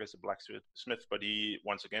find work as a blacksmith, but he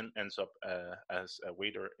once again ends up as a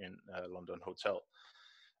waiter in a London hotel.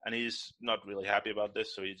 And he's not really happy about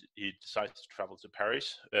this, so he decides to travel to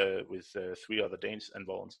Paris with 3 other Danes and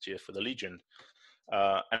volunteer for the Legion.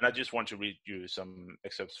 And I just want to read you some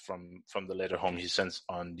excerpts from the letter home he sent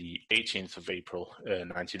on the 18th of April,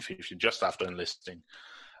 1950, just after enlisting.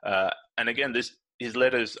 And again, his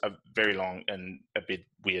letters are very long and a bit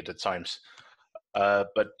weird at times.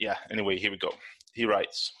 But yeah, anyway, here we go. He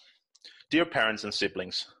writes, "Dear parents and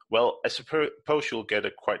siblings, well, I suppose you'll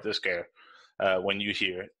get quite the scare when you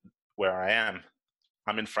hear where I am.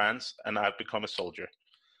 I'm in France, and I've become a soldier.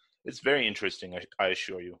 It's very interesting, I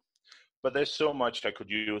assure you. But there's so much I could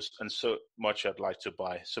use and so much I'd like to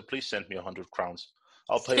buy, so please send me 100 crowns.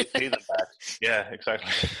 I'll pay them back." Yeah,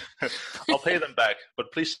 exactly. "I'll pay them back,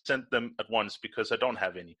 but please send them at once because I don't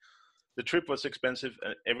have any. The trip was expensive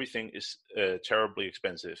and everything is terribly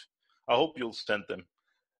expensive. I hope you'll send them,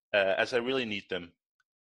 as I really need them.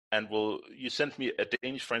 And will you send me a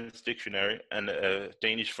Danish-French dictionary and a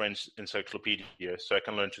Danish-French encyclopedia so I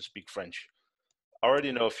can learn to speak French? I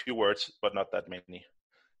already know a few words, but not that many.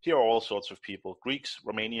 Here are all sorts of people: Greeks,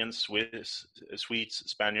 Romanians, Swiss, Swedes,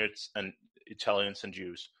 Spaniards, and Italians and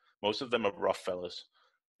Jews. Most of them are rough fellows.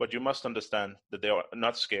 But you must understand that they are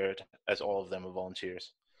not scared, as all of them are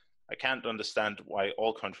volunteers. I can't understand why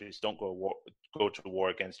all countries don't go to war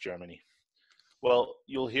against Germany. Well,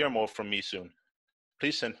 you'll hear more from me soon.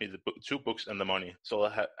 Please send me the 2 books and the money, so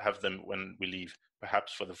I'll have them when we leave,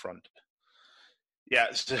 perhaps for the front." Yeah,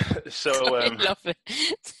 I love it.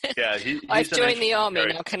 yeah, I've he's an joined the army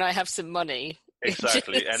character. now. Can I have some money?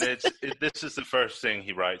 Exactly, and this is the first thing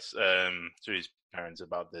he writes to his parents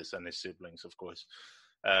about this, and his siblings, of course.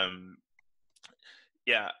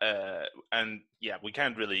 We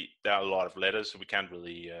can't really. There are a lot of letters, so we can't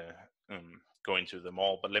really go into them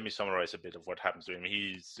all. But let me summarize a bit of what happens to him.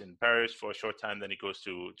 He's in Paris for a short time, then he goes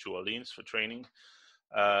to Orleans for training,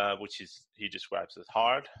 which he describes as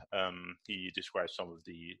hard. He describes some of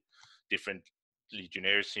the different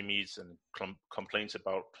legionnaires he meets and complains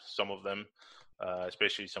about some of them,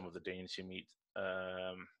 especially some of the Danes he meets.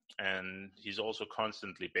 And he's also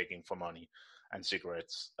constantly begging for money and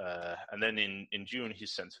cigarettes. And then in June,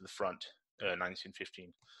 he's sent to the front,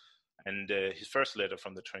 1915. And his first letter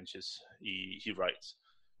from the trenches, he writes,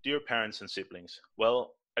 "Dear parents and siblings,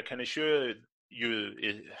 well, I can assure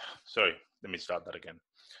you..." Sorry, let me start that again.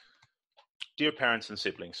 "Dear parents and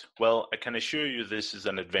siblings, well, I can assure you this is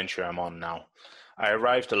an adventure I'm on now. I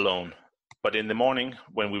arrived alone, but in the morning,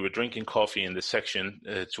 when we were drinking coffee in the section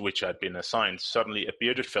to which I'd been assigned, suddenly a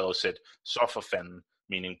bearded fellow said, 'Sofferfanden,'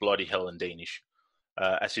 meaning bloody hell in Danish,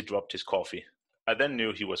 as he dropped his coffee. I then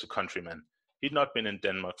knew he was a countryman. He'd not been in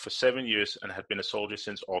Denmark for 7 years and had been a soldier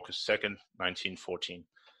since August 2nd, 1914.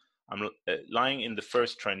 I'm lying in the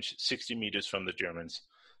first trench, 60 meters from the Germans.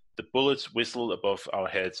 The bullets whistle above our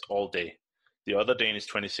heads all day. The other Dane is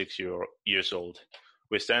 26 years old.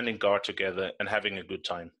 We're standing guard together and having a good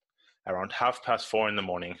time. Around 4:30 in the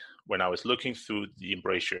morning, when I was looking through the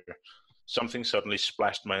embrasure, something suddenly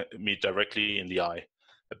splashed me directly in the eye.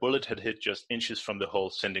 A bullet had hit just inches from the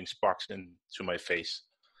hole, sending sparks into my face.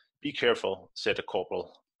 'Be careful,' said a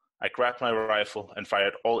corporal. I grabbed my rifle and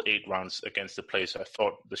fired all 8 rounds against the place I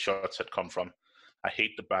thought the shots had come from. I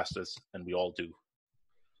hate the bastards, and we all do."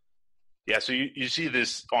 Yeah, so you see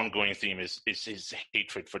this ongoing theme is his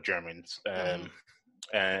hatred for Germans, and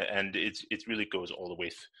it really goes all the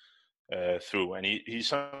way through. And he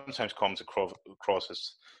sometimes comes across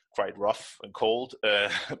as quite rough and cold,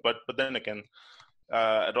 but then again,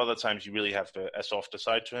 at other times you really have a softer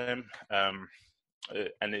side to him.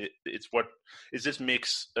 And it's this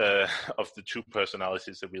mix of the 2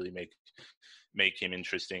 personalities that really make him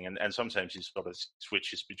interesting, and sometimes he sort of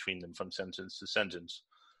switches between them from sentence to sentence.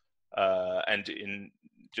 And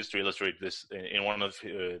just to illustrate this, in one of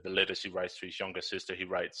the letters he writes to his younger sister, he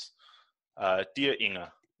writes, "Dear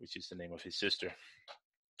Inga," which is the name of his sister,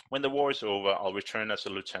 "when the war is over, I'll return as a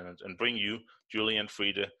lieutenant and bring you, Julie and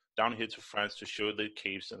Frida, down here to France to show the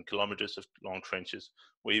caves and kilometers of long trenches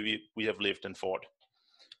where we have lived and fought.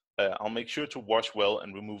 I'll make sure to wash well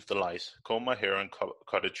and remove the lice, comb my hair and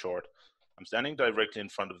cut it short. I'm standing directly in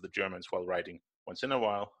front of the Germans while writing. Once in a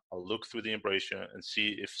while, I'll look through the embrasure and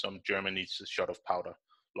see if some German needs a shot of powder.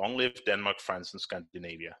 Long live Denmark, France, and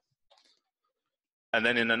Scandinavia." And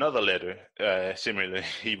then in another letter, similarly,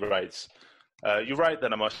 he writes, "You write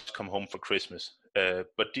that I must come home for Christmas,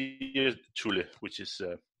 but dear Tulle," which is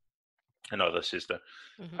another sister,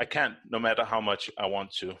 "I can't, no matter how much I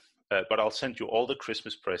want to, but I'll send you all the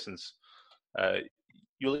Christmas presents.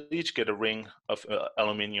 You'll each get a ring of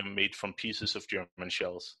aluminium made from pieces of German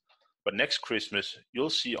shells. But next Christmas, you'll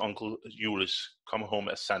see Uncle Julius come home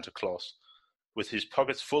as Santa Claus, with his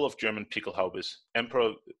pockets full of German pickelhaubes,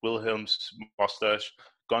 Emperor Wilhelm's mustache,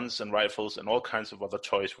 guns and rifles, and all kinds of other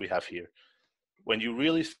toys we have here. When you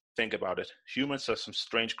really think about it, humans are some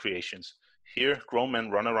strange creations. Here, grown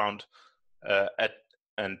men run around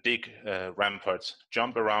and dig ramparts,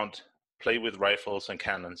 jump around, play with rifles and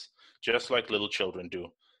cannons, just like little children do.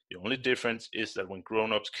 The only difference is that when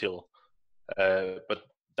grown-ups kill, but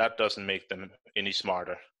that doesn't make them any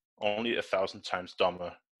smarter, only 1,000 times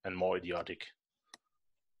dumber and more idiotic.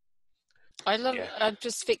 I'm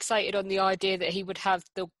just fixated on the idea that he would have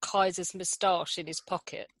the Kaiser's moustache in his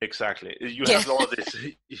pocket. Exactly. You have all this.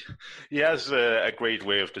 He has a great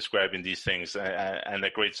way of describing these things and a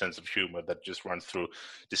great sense of humor that just runs through,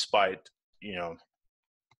 despite,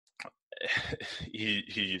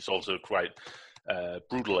 he's also quite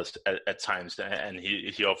brutal at times, and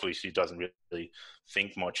he obviously doesn't really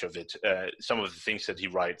think much of it. Some of the things that he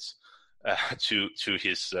writes to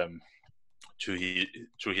his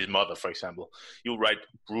mother, for example, he'll write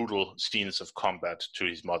brutal scenes of combat to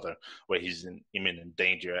his mother where he's in imminent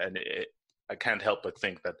danger, and I can't help but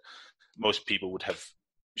think that most people would have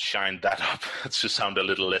shined that up to sound a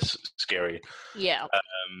little less scary. Yeah.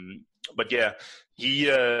 But yeah,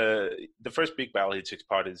 the first big battle he takes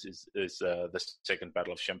part is the Second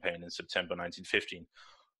Battle of Champagne in September 1915.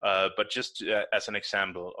 But just as an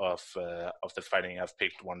example of the fighting, I've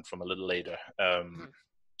picked one from a little later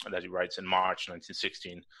that he writes in March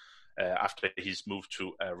 1916, after he's moved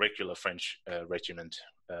to a regular French regiment,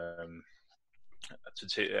 and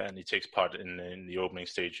he takes part in the opening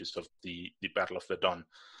stages of the Battle of Verdun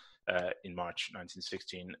in March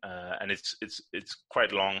 1916, and it's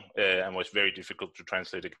quite long and was very difficult to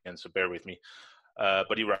translate again, so bear with me.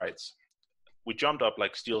 But he writes, "We jumped up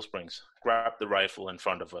like steel springs, grabbed the rifle in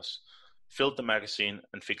front of us, filled the magazine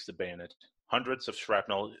and fixed the bayonet. Hundreds of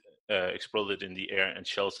shrapnel exploded in the air and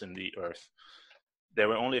shells in the earth. There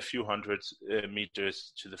were only a few hundred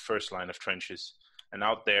meters to the first line of trenches, and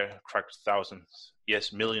out there cracked thousands,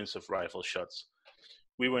 yes, millions of rifle shots.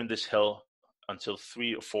 We were in this hell until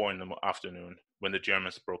 3 or 4 in the afternoon, when the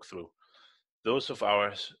Germans broke through. Those of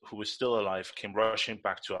ours who were still alive came rushing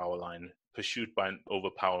back to our line, pursued by an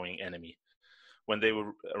overpowering enemy. When they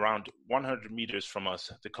were around 100 meters from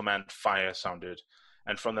us, the command fire sounded,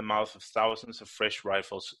 and from the mouth of thousands of fresh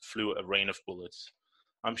rifles flew a rain of bullets.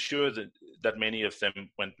 I'm sure that many of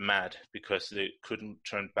them went mad because they couldn't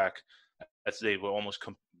turn back, as they were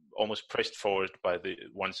almost pressed forward by the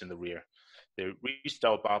ones in the rear. They reached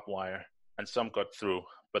our barbed wire, and some got through,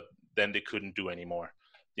 but then they couldn't do any more.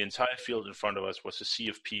 The entire field in front of us was a sea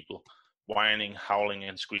of people, whining, howling,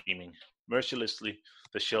 and screaming. Mercilessly,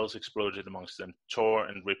 the shells exploded amongst them, tore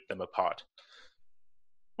and ripped them apart.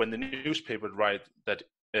 When the newspaper write that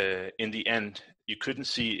in the end, you couldn't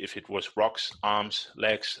see if it was rocks, arms,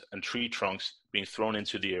 legs, and tree trunks being thrown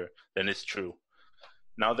into the air, then it's true.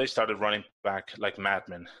 Now they started running back like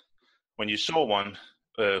madmen. When you saw one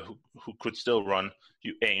who could still run,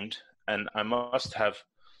 you aimed, and I must have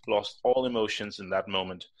lost all emotions in that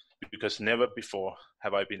moment, because never before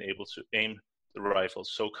have I been able to aim the rifle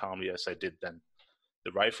so calmly as I did then.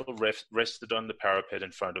 The rifle rested on the parapet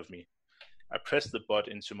in front of me. I pressed the butt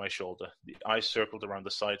into my shoulder. The eyes circled around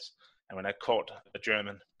the sights, and when I caught a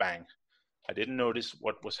German, bang. I didn't notice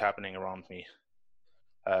what was happening around me.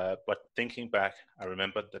 But thinking back, I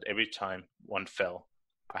remembered that every time one fell,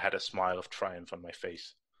 I had a smile of triumph on my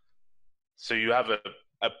face." So you have a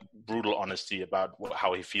brutal honesty about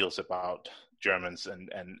how he feels about Germans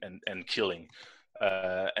and killing.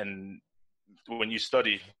 And when you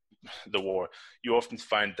study the war, you often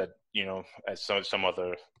find that, as some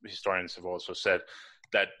other historians have also said,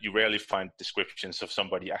 that you rarely find descriptions of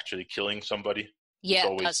somebody actually killing somebody.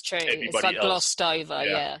 Yeah, that's true. It's like glossed over,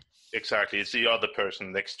 yeah. Exactly. It's the other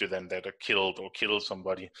person next to them that are killed or kill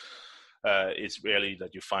somebody. It's rarely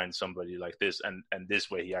that you find somebody like this, and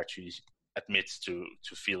this way he actually admits to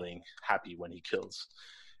feeling happy when he kills.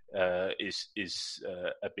 Is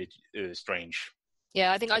a bit strange.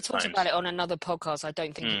 Yeah, I think I talked about it on another podcast. I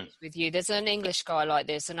don't think it was with you. There's an English guy like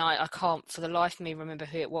this, and I can't for the life of me remember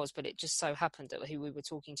who it was, but it just so happened that who we were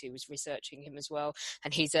talking to was researching him as well.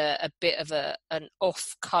 And he's a bit of an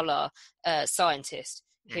off-colour scientist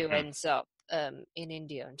who ends up in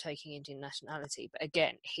India and taking Indian nationality. But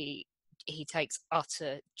again, he takes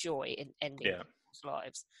utter joy in ending people's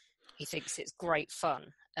lives. He thinks it's great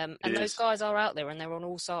fun. And those guys are out there, and they're on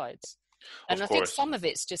all sides. And I think some of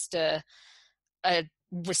it's just a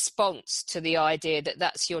response to the idea that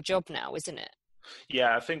that's your job now, isn't it?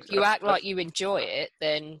 Yeah, I think you act like you enjoy it,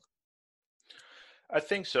 then I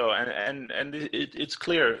think so, and it's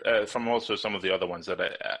clear from also some of the other ones that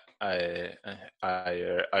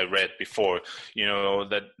I read before,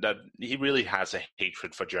 that he really has a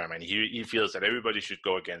hatred for Germany. He feels that everybody should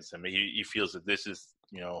go against him. He feels that this is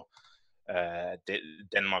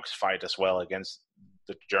Denmark's fight as well against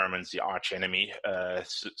the Germans, the arch enemy.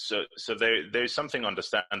 So there's something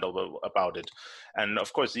understandable about it, and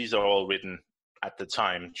of course these are all written at the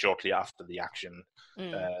time, shortly after the action.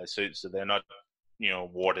 So they're not,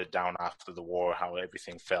 watered down after the war, how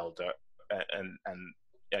everything felt,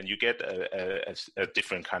 and you get a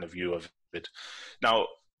different kind of view of it. Now,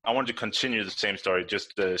 I want to continue the same story,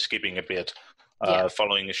 just skipping a bit.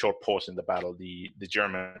 Following a short pause in the battle, the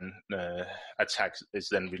German attack is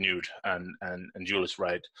then renewed, and Jules is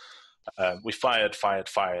right. We fired.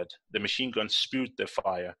 The machine guns spewed their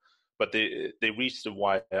fire, but they reached the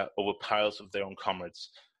wire over piles of their own comrades,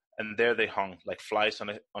 and there they hung like flies on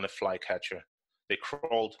a flycatcher. They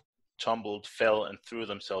crawled, tumbled, fell, and threw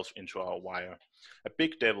themselves into our wire. A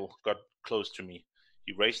big devil got close to me.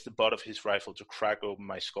 He raised the butt of his rifle to crack open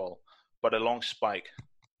my skull, but a long spike,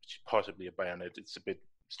 possibly a bayonet, it's a bit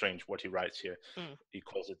strange what he writes here, he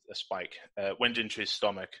calls it a spike, went into his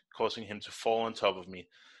stomach, causing him to fall on top of me,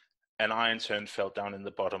 and I in turn fell down in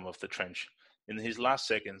the bottom of the trench. In his last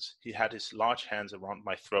seconds, he had his large hands around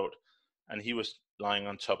my throat, and he was lying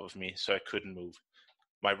on top of me, so I couldn't move.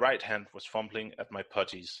 My right hand was fumbling at my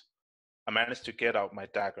puttees. I managed to get out my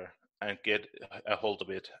dagger and get a hold of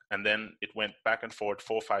it, and then it went back and forth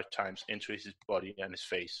 4 or 5 times into his body and his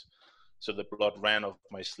face. So the blood ran off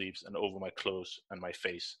my sleeves and over my clothes and my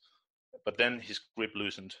face. But then his grip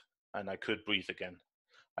loosened, and I could breathe again.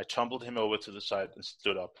 I tumbled him over to the side and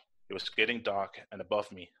stood up. It was getting dark, and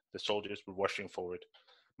above me, the soldiers were rushing forward.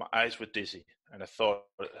 My eyes were dizzy, and I thought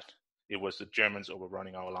it was the Germans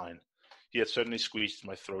overrunning our line. He had certainly squeezed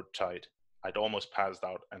my throat tight. I'd almost passed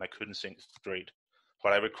out, and I couldn't think straight.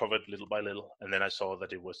 But I recovered little by little, and then I saw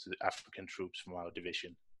that it was the African troops from our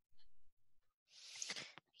division.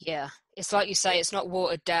 Yeah, it's like you say, it's not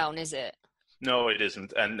watered down, is it? No, it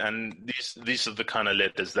isn't. And these are the kind of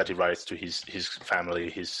letters that he writes to his family,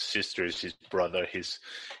 his sisters, his brother, his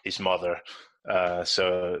mother.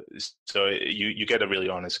 So you get a really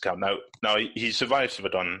honest account. Now he survives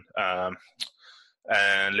Verdun,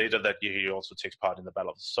 and later that year he also takes part in the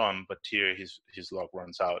Battle of the Somme. But here his log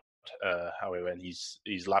runs out. However, and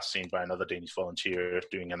he's last seen by another Danish volunteer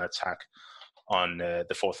doing an attack on the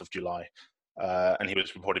 4th of July. And he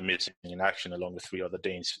was reported missing in action along with 3 other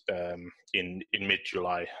Danes in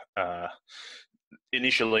mid-July.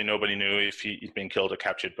 Initially, nobody knew if he'd been killed or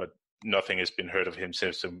captured, but nothing has been heard of him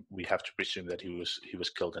since. So we have to presume that he was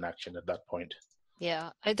killed in action at that point.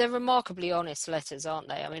 Yeah, they're remarkably honest letters, aren't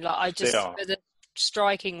they? I mean, like there's a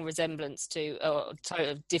striking resemblance to, or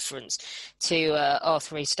total difference to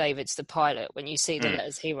Arthur Rhys Davids, the pilot, when you see the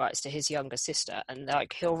letters he writes to his younger sister, and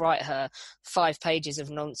like he'll write her 5 pages of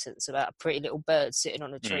nonsense about a pretty little bird sitting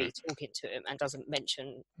on a tree talking to him, and doesn't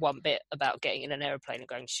mention one bit about getting in an aeroplane and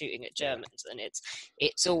going shooting at Germans, and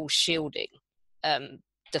it's all shielding.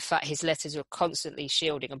 The fact his letters are constantly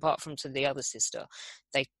shielding, apart from to the other sister,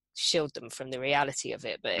 they shield them from the reality of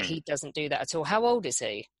it, but he doesn't do that at all. How old is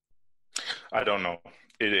he? I don't know.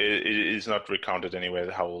 It is not recounted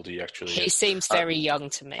anywhere how old he actually is. He seems very young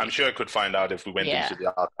to me. I'm sure I could find out if we went into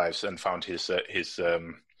the archives and found his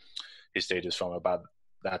status from about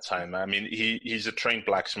that time. I mean, he's a trained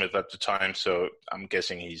blacksmith at the time, so I'm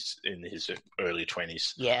guessing he's in his early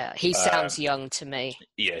 20s. Yeah, he sounds young to me.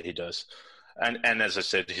 Yeah, he does. And as I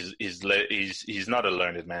said, he's not a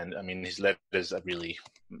learned man. I mean, his letters are really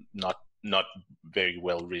not very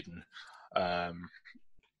well written.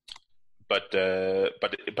 But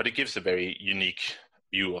it gives a very unique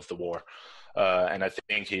view of the war, and I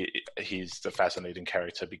think he's a fascinating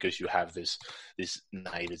character because you have this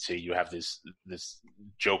naivety, you have this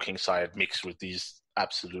joking side mixed with these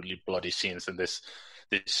absolutely bloody scenes, and this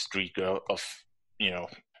streak of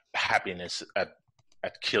happiness at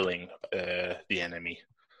killing the enemy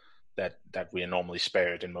that we are normally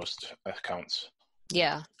spared in most accounts.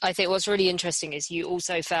 Yeah, I think what's really interesting is you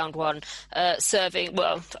also found one serving,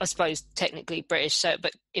 well, I suppose technically British,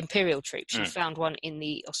 but Imperial troops. You found one in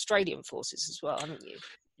the Australian forces as well, haven't you?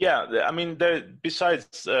 Yeah, I mean,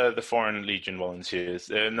 besides the Foreign Legion volunteers,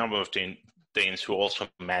 there are a number of Danes who also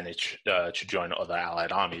manage to join other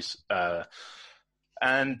Allied armies.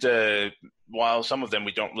 And while some of them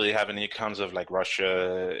we don't really have any accounts of, like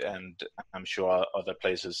Russia, and I'm sure other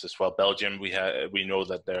places as well. Belgium, we know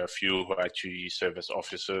that there are a few who actually serve as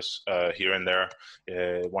officers here and there.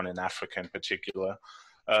 One in Africa in particular,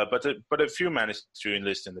 but a few managed to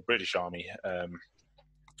enlist in the British Army.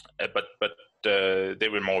 But they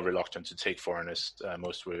were more reluctant to take foreigners.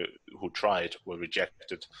 Most who tried were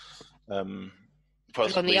rejected.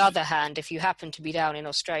 Possibly. On the other hand, if you happen to be down in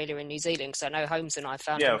Australia and New Zealand, because I know Holmes and I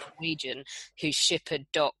found a Norwegian whose ship had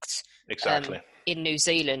docked in New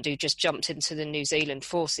Zealand who just jumped into the New Zealand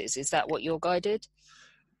forces. Is that what your guy did?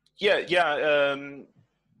 Yeah.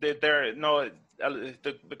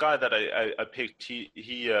 The guy that I picked,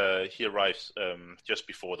 he arrives just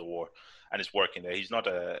before the war, and is working there. He's not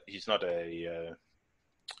a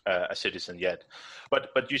citizen yet,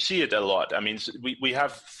 but you see it a lot. I mean, we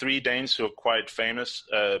have 3 Danes who are quite famous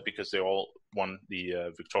because they all won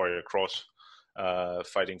the Victoria Cross,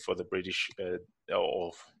 fighting for the British,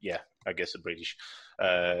 I guess the British.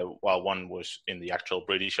 While one was in the actual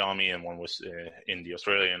British Army, and one was in the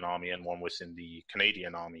Australian Army, and one was in the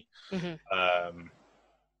Canadian Army. Mm-hmm.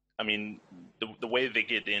 I mean, the way they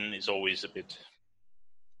get in is always a bit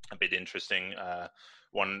interesting.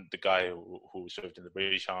 The guy who served in the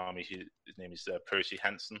British Army, his name is Percy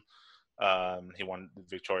Hansen. He won the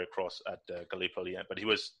Victoria Cross at Gallipoli, but he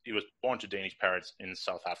was born to Danish parents in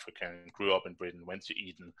South Africa and grew up in Britain. Went to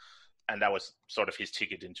Eton, and that was sort of his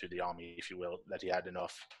ticket into the army, if you will. That he had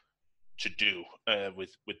enough to do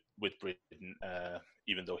with Britain,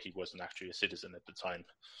 even though he wasn't actually a citizen at the time.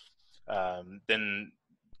 Then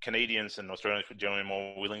Canadians and Australians were generally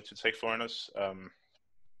more willing to take foreigners.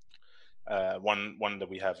 One that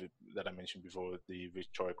we have that I mentioned before, the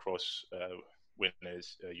Victoria Cross winner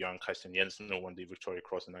is Jørgen Christian Jensen, who won the Victoria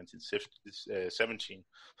Cross in 1917.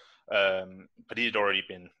 But he had already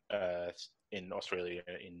been in Australia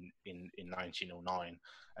in 1909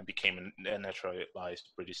 and became a naturalized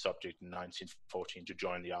British subject in 1914 to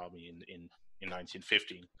join the army in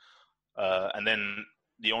 1915. And then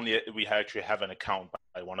we actually have an account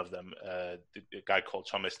by one of them, the guy called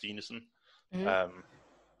Thomas Dinesen,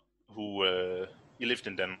 who he lived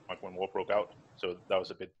in Denmark when war broke out, so that was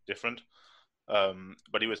a bit different.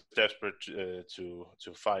 But he was desperate to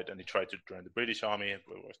fight, and he tried to join the British Army,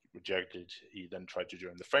 but was rejected. He then tried to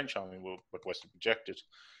join the French Army, but was rejected.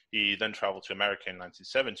 He then traveled to America in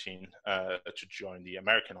 1917 to join the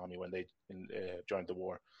American Army when they joined the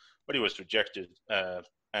war, but he was rejected.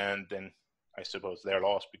 And then I suppose they're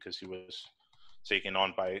lost because he was taken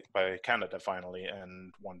on by Canada finally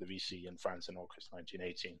and won the VC in France in August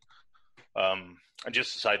 1918. And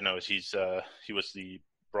just a side note, he was the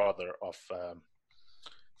brother of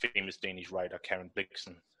famous Danish writer Karen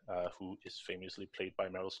Blixen, who is famously played by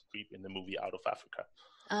Meryl Streep in the movie Out of Africa.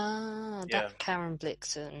 That Karen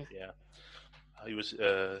Blixen. Yeah, he was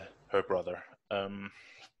her brother.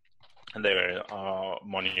 And there are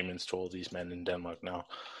monuments to all these men in Denmark now.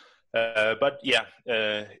 But yeah,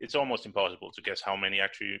 it's almost impossible to guess how many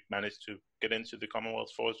actually managed to get into the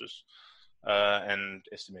Commonwealth forces, and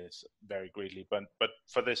estimates vary greatly. But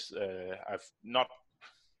for this, I've not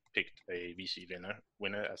picked a VC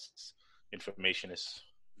winner as information is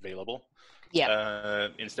available. Yeah.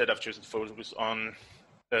 Instead, I've chosen to focus on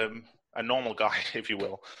a normal guy, if you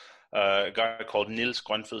will, a guy called Niels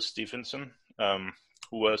Grønfeldt Stephenson,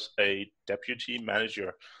 who was a deputy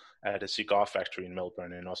manager at a cigar factory in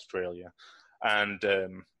Melbourne in Australia. And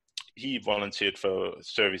he volunteered for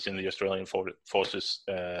service in the Australian forces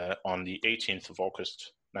on the 18th of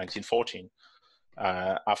August 1914,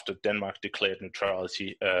 after Denmark declared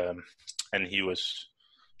neutrality, and he was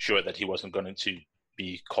sure that he wasn't going to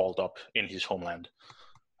be called up in his homeland.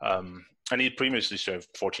 And he previously served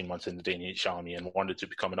 14 months in the Danish army and wanted to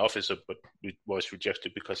become an officer, but was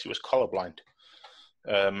rejected because he was colorblind.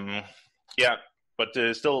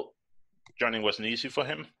 But still, joining wasn't easy for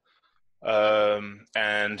him.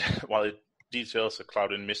 And while it details a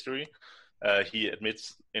cloud in mystery, he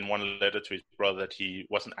admits in one letter to his brother that he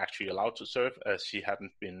wasn't actually allowed to serve, as he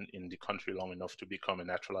hadn't been in the country long enough to become a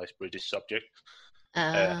naturalized British subject.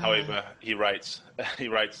 However, he writes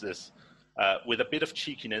this, with a bit of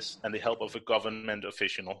cheekiness and the help of a government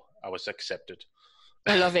official, I was accepted.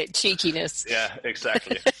 I love it, cheekiness. Yeah,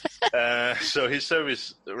 exactly. So his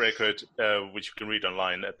service record, which you can read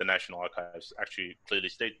online at the National Archives, actually clearly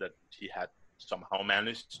state that he had somehow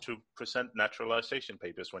managed to present naturalization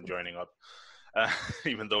papers when joining up,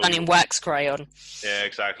 even though and in wax crayon. Yeah,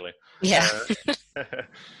 exactly. Yeah.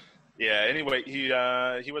 Yeah. Anyway,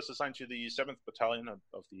 he was assigned to the 7th Battalion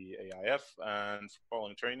of the AIF, and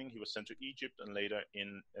following training, he was sent to Egypt, and later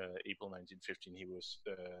in April 1915, he was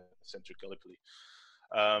sent to Gallipoli.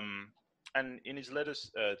 And in his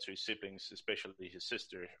letters to his siblings, especially his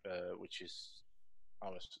sister, which is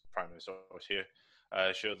our primary source here,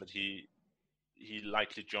 showed that he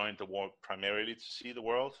likely joined the war primarily to see the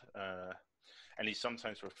world, and he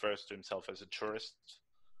sometimes refers to himself as a tourist.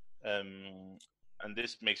 And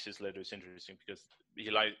this makes his letters interesting because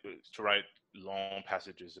he likes to write long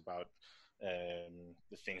passages about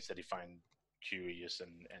the things that he finds curious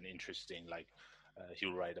and interesting. Like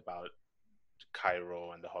he'll write about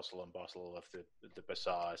Cairo and the hustle and bustle of the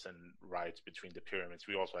bazaars and rides between the pyramids.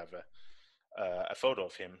 We also have a photo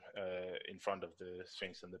of him in front of the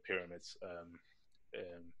Sphinx and the pyramids.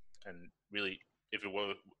 And really, if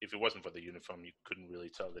it wasn't for the uniform, you couldn't really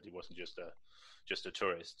tell that he wasn't just a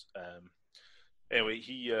tourist. Anyway,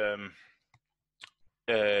 he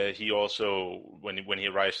also, when he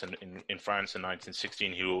arrives in France in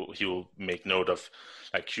 1916, he will make note of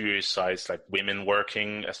like curious sights, like women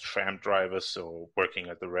working as tram drivers or working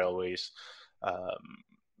at the railways.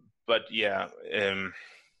 But yeah,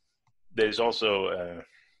 there's also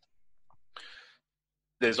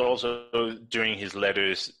during his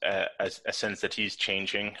letters a sense that he's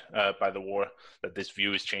changing by the war, that this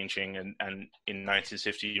view is changing, and in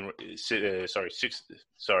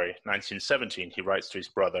 1917 he writes to his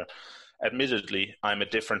brother, "Admittedly, I'm a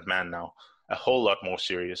different man now, a whole lot more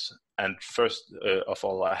serious, and first of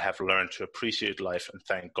all I have learned to appreciate life and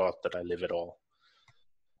thank God that I live at all."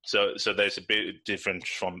 So there's a bit different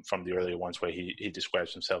from the earlier ones where he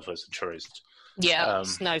describes himself as a tourist. Yeah,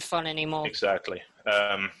 it's no fun anymore. Exactly.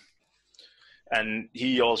 And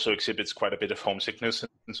he also exhibits quite a bit of homesickness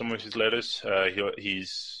in some of his letters.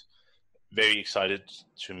 He's very excited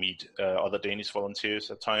to meet other Danish volunteers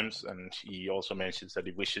at times, and he also mentions that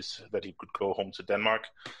he wishes that he could go home to Denmark,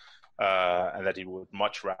 and that he would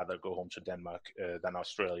much rather go home to Denmark than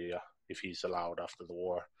Australia if he's allowed after the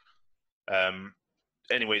war.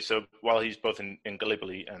 Anyway, so while he's both in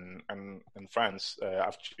Gallipoli and France,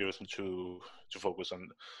 I've chosen to focus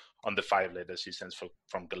on the 5 letters he sends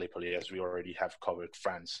from Gallipoli, as we already have covered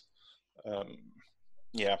France.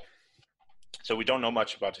 Yeah. So we don't know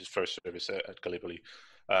much about his first service at Gallipoli.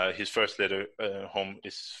 His first letter home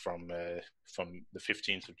is from the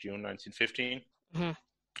 15th of June, 1915,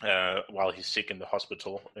 while he's sick in the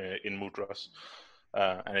hospital in Mudros.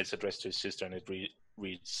 And it's addressed to his sister, and it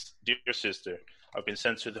reads, "Dear sister, I've been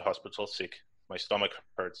sent to the hospital sick. My stomach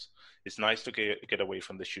hurts. It's nice to get away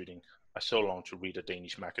from the shooting. I so long to read a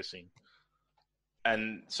Danish magazine."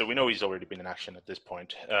 And so we know he's already been in action at this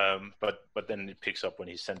point, but then it picks up when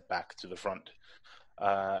he's sent back to the front.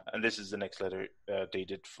 And this is the next letter,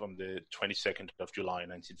 dated from the 22nd of July,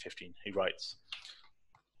 1915. He writes,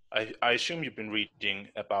 I assume you've been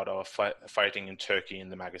reading about our fighting in Turkey in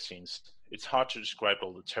the magazines. It's hard to describe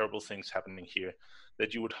all the terrible things happening here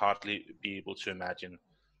that you would hardly be able to imagine.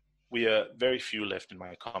 We are very few left in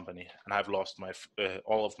my company, and I've lost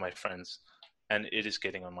all of my friends, and it is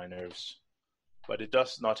getting on my nerves. But it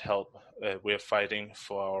does not help. We are fighting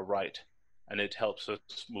for our right, and it helps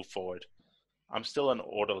us move forward. I'm still an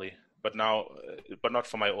orderly, but not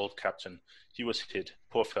for my old captain. He was hit,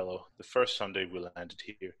 poor fellow, the first Sunday we landed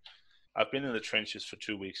here. I've been in the trenches for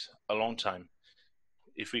 2 weeks, a long time.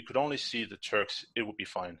 If we could only see the Turks, it would be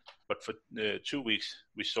fine. But for 2 weeks,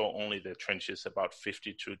 we saw only the trenches about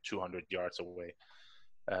 50 to 200 yards away.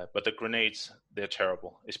 But the grenades, they're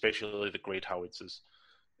terrible, especially the great howitzers.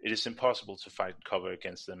 It is impossible to find cover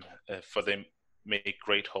against them, for they make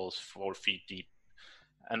great holes 4 feet deep,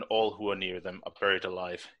 and all who are near them are buried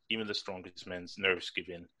alive. Even the strongest men's nerves give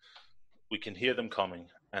in. We can hear them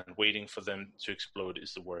coming, and waiting for them to explode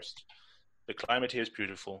is the worst. The climate here is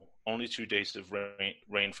beautiful, only 2 days of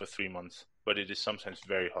rain for 3 months, but it is sometimes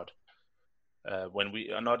very hot. When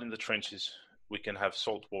we are not in the trenches, we can have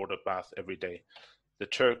salt water bath every day. The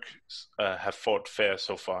Turks have fought fair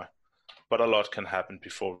so far, but a lot can happen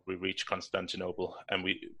before we reach Constantinople, and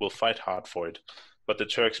we will fight hard for it. But the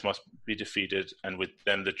Turks must be defeated, and with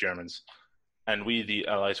them the Germans. And we, the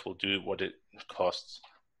Allies, will do what it costs.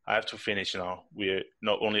 I have to finish now. We're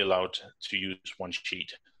not only allowed to use 1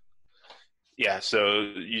 sheet. Yeah, so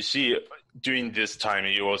you see, during this time,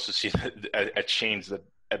 you also see a change that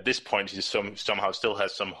at this point he somehow still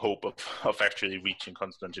has some hope of actually reaching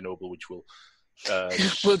Constantinople, which will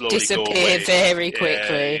slowly disappear go away very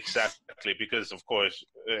quickly. Exactly, because of course,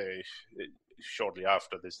 shortly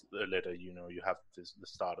after this letter, you have the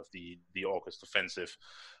start of the August offensive,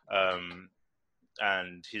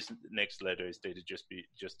 and his next letter is dated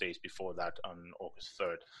just days before that, on August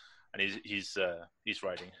 3rd, and he's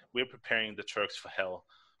writing, "We're preparing the Turks for hell,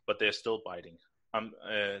 but they're still biting. I'm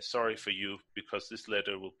sorry for you, because this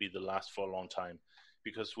letter will be the last for a long time,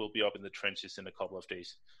 because we'll be up in the trenches in a couple of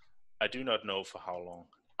days. I do not know for how long.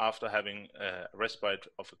 After having a respite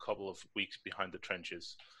of a couple of weeks behind the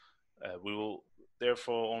trenches, we will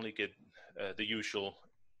therefore only get the usual.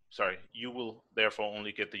 Sorry, you will therefore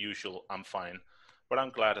only get the usual. I'm fine, but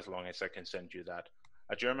I'm glad as long as I can send you that.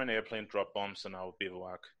 A German airplane dropped bombs on our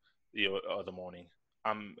bivouac the other morning.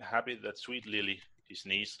 I'm happy that sweet Lily, his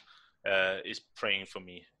niece, is praying for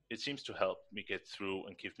me. It seems to help me get through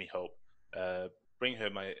and give me hope. Bring her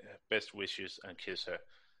my best wishes and kiss her.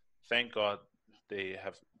 Thank God they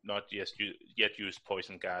have not yet used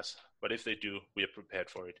poison gas, but if they do, we are prepared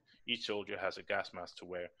for it. Each soldier has a gas mask to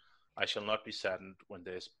wear. I shall not be saddened when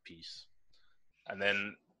there's peace. And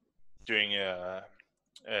then during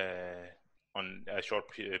on a short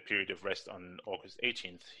period of rest on August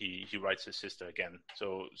 18th, he writes his sister again.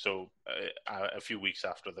 So a few weeks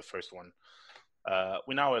after the first one.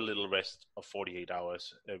 We now a little rest of 48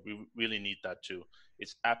 hours. We really need that too.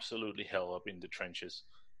 It's absolutely hell up in the trenches.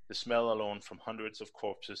 The smell alone from hundreds of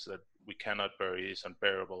corpses that we cannot bury is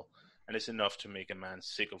unbearable, and is enough to make a man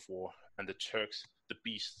sick of war. And the Turks, the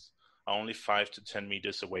beasts, are only 5 to 10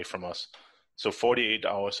 meters away from us. So 48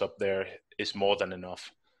 hours up there is more than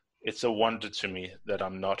enough. It's a wonder to me that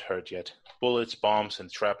I'm not hurt yet. Bullets, bombs,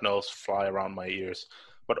 and shrapnels fly around my ears,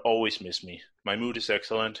 but always miss me. My mood is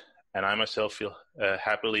excellent, and I myself feel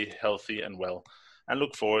happily healthy and well, and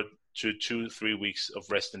look forward to 2-3 weeks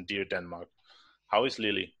of rest in dear Denmark. How is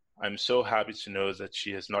Lily? I'm so happy to know that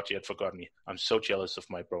she has not yet forgotten me. I'm so jealous of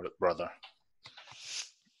my brother.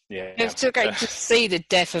 Yeah, It's so great to see the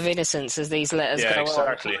death of innocence as these letters go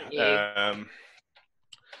exactly. on.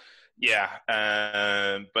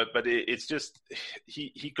 But it's just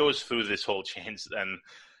he goes through this whole change,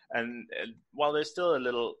 and while there's still a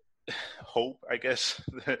little hope, I guess,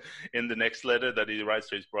 in the next letter that he writes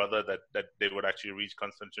to his brother that they would actually reach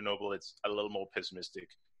Constantinople, it's a little more pessimistic.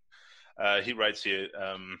 He writes here,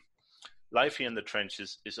 life here in the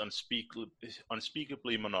trenches is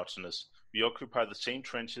unspeakably monotonous. We occupy the same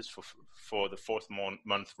trenches for the fourth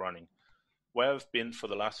month running. Where I've been for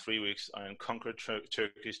the last 3 weeks are in conquered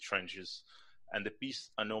Turkish trenches, and the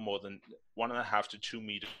beasts are no more than 1.5 to 2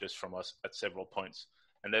 meters from us at several points,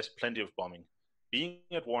 and there's plenty of bombing. Being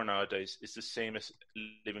at war nowadays is the same as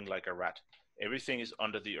living like a rat. Everything is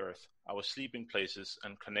under the earth. Our sleeping places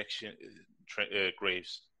and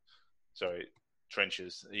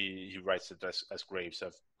trenches. He writes it as graves.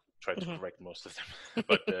 I've tried to correct most of them,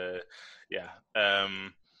 but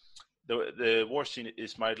the war scene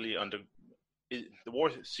is the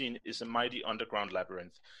war scene is a mighty underground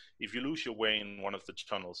labyrinth. If you lose your way in one of the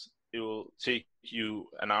tunnels, it will take you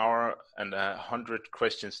an hour and 100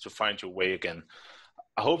 questions to find your way again.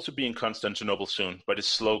 I hope to be in Constantinople soon, but it's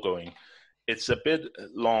slow going. It's a bit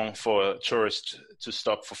long for a tourist to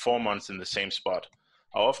stop for 4 months in the same spot.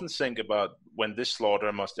 I often think about when this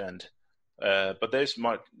slaughter must end, but there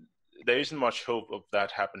isn't much hope of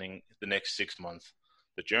that happening the next 6 months.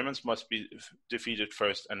 The Germans must be defeated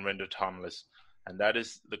first and rendered harmless, and that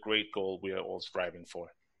is the great goal we are all striving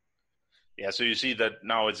for. Yeah, so you see that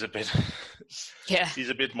now it's a bit. He's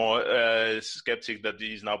a bit more skeptic that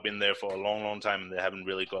he's now been there for a long, long time and they haven't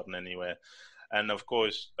really gotten anywhere. And of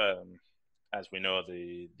course, as we know,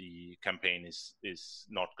 the campaign is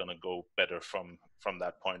not going to go better from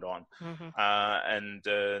that point on. And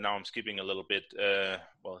now I'm skipping a little bit.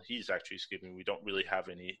 Well, he's actually skipping. We don't really have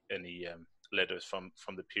any letters from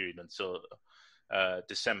the period until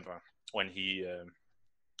December when he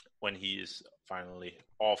is finally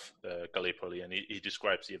off Gallipoli, and he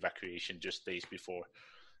describes the evacuation just days before.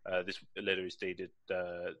 This letter is dated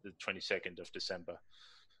the 22nd of December.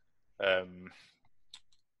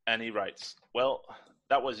 And he writes, well,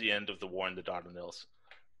 that was the end of the war in the Dardanelles.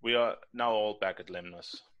 We are now all back at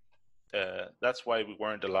Lemnos. That's why we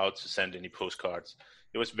weren't allowed to send any postcards.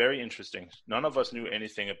 It was very interesting. None of us knew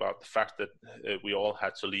anything about the fact that we all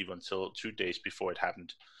had to leave until 2 days before it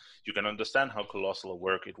happened. You can understand how colossal a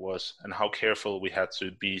work it was and how careful we had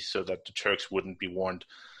to be so that the Turks wouldn't be warned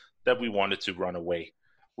that we wanted to run away.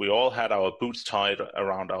 We all had our boots tied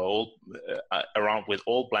around around with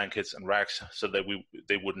old blankets and racks so that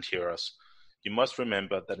they wouldn't hear us. You must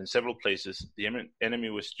remember that in several places the enemy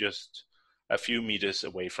was just a few meters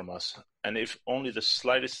away from us, and if only the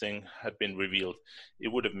slightest thing had been revealed, it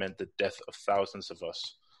would have meant the death of thousands of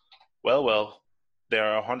us. Well, there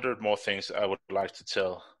are 100 more things I would like to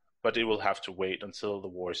tell, but it will have to wait until the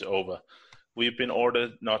war is over. We've been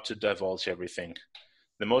ordered not to divulge everything.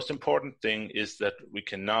 The most important thing is that we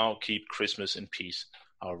can now keep Christmas in peace.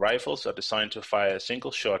 Our rifles are designed to fire a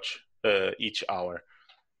single shot each hour.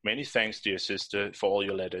 Many thanks, dear sister, for all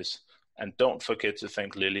your letters. And don't forget to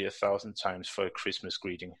thank Lily 1,000 times for a Christmas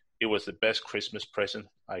greeting. It was the best Christmas present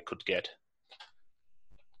I could get.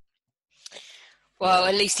 Well,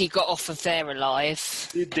 at least he got off of there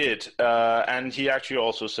alive. He did, and he actually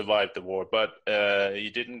also survived the war, but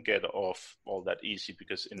he didn't get off all that easy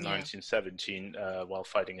because in 1917, while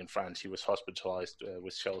fighting in France, he was hospitalized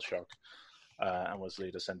with shell shock and was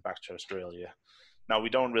later sent back to Australia. Now, we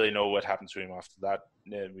don't really know what happened to him after that.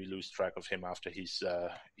 We lose track of him after he's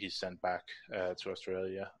sent back to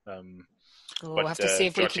Australia. We'll But have to see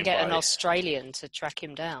if we can judging get an by Australian to track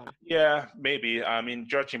him down. yeah, maybe. I mean,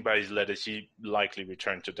 judging by his letters, he likely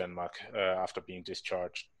returned to Denmark after being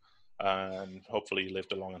discharged, and hopefully he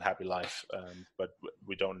lived a long and happy life. But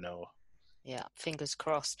we don't know. Yeah, fingers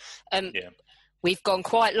crossed. Yeah. We've gone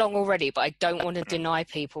quite long already, but I don't want to deny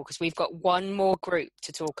people because we've got one more group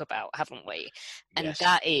to talk about, haven't we? And Yes.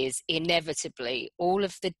 that is inevitably all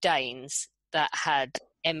of the Danes that had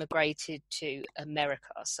emigrated to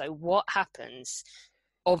America. So what happens,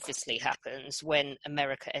 obviously happens, when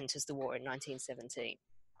America enters the war in 1917?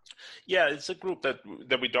 Yeah, it's a group that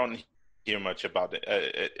we don't hear much about.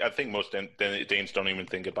 I think most Danes don't even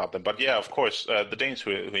think about them. But yeah, of course, the Danes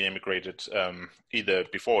who immigrated either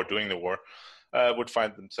before or during the war would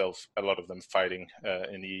find themselves, a lot of them, fighting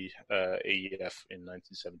in the AEF in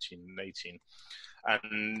 1917 and 18.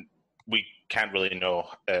 And we can't really know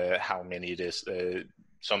how many it is.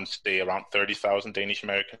 Some say around 30,000 Danish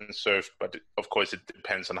Americans served, but of course it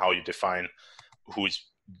depends on how you define who's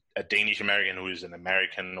a Danish American, who is an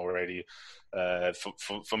American already.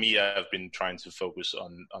 For me, I've been trying to focus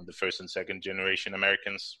on the first and second generation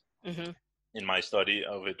Americans in my study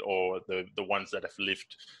of it, or the ones that have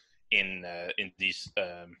lived in these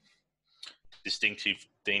distinctive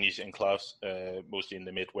Danish enclaves, mostly in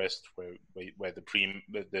the Midwest, where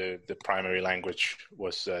the primary language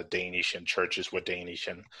was Danish, and churches were Danish,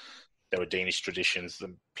 and there were Danish traditions.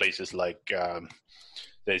 The places like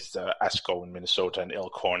there's Asko in Minnesota and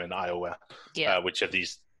Elkhorn in Iowa, which are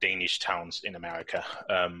these Danish towns in America.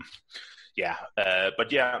 But yeah,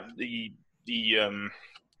 the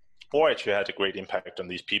war actually had a great impact on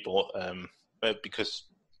these people because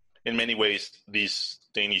in many ways these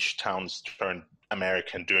Danish towns turned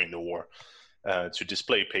American during the war to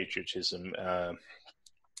display patriotism.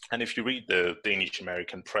 And if you read the Danish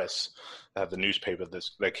American press, the newspaper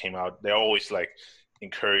that came out, they're always like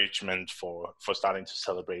encouragement for starting to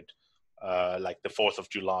celebrate like the 4th of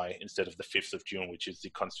July instead of the 5th of June, which is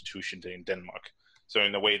the Constitution Day in Denmark. So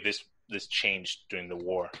in a way, this changed during the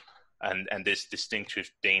war, and this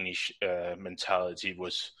distinctive Danish mentality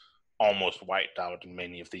was almost wiped out in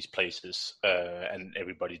many of these places, and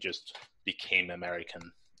everybody just became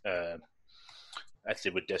American, as they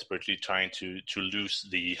were desperately trying to lose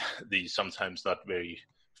the sometimes not very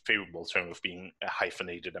favorable term of being a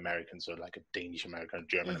hyphenated American, so like a Danish American,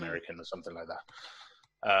 German American, or something like that.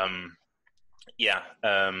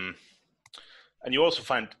 And you also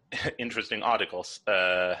find interesting articles,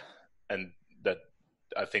 and that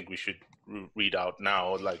I think we should read out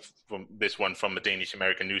now, like from this one from a Danish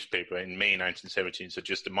American newspaper in May 1917, so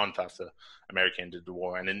just a month after America ended the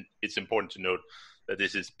war. And it's important to note that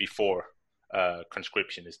this is before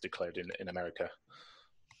conscription is declared in America.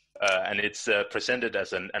 And it's presented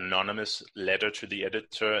as an anonymous letter to the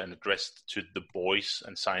editor and addressed to the boys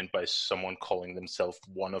and signed by someone calling themselves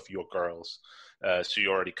one of your girls. So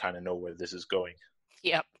you already kind of know where this is going.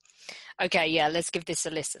 Yep. Okay, yeah, let's give this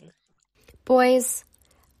a listen. Boys,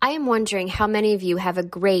 I am wondering how many of you have a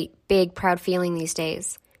great, big, proud feeling these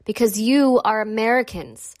days, because you are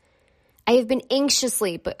Americans. I have been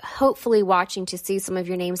anxiously but hopefully watching to see some of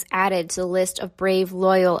your names added to the list of brave,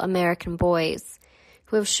 loyal American boys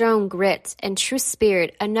who have shown grit and true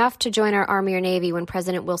spirit enough to join our Army or Navy when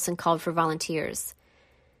President Wilson called for volunteers.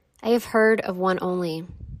 I have heard of one only.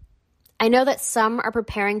 I know that some are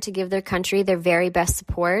preparing to give their country their very best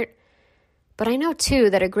support, but I know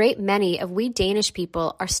too that a great many of we Danish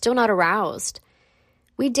people are still not aroused.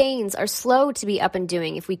 We Danes are slow to be up and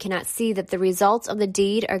doing if we cannot see that the results of the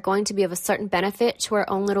deed are going to be of a certain benefit to our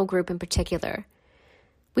own little group in particular.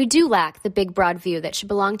 We do lack the big, broad view that should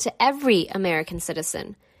belong to every American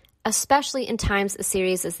citizen, especially in times as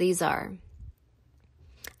serious as these are.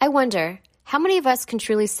 I wonder, how many of us can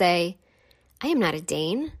truly say, I am not a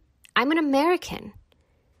Dane, I'm an American?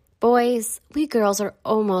 Boys, we girls are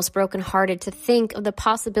almost broken-hearted to think of the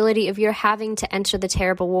possibility of your having to enter the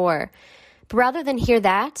terrible war. But rather than hear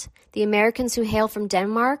that, the Americans who hail from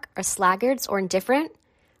Denmark are slaggards or indifferent,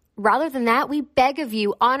 rather than that, we beg of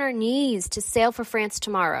you on our knees to sail for France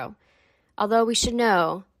tomorrow, although we should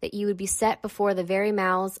know that you would be set before the very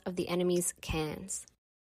mouths of the enemy's cannons.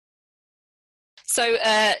 So,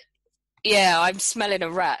 yeah, I'm smelling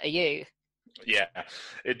a rat. Are you? Yeah,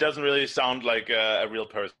 it doesn't really sound like a real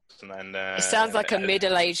person. And It sounds like a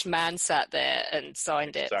middle-aged man sat there and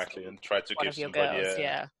signed it. Exactly, and tried to One give of your somebody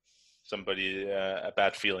girls, somebody a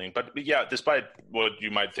bad feeling. But yeah, despite what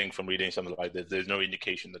you might think from reading something like this, there's no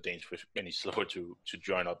indication that Danes were any slower to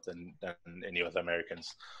join up than any other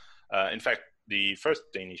Americans. In fact, the first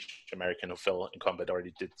Danish American who fell in combat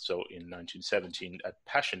already did so in 1917 at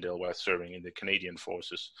Passchendaele while serving in the Canadian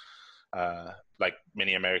forces. like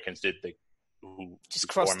many Americans did. Who just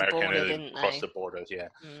before crossed the American border, didn't crossed they? the borders. Yeah,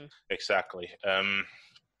 Mm. exactly.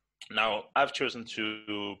 Now, I've chosen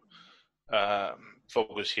to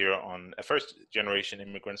focus here on a first-generation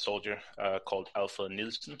immigrant soldier called Alfred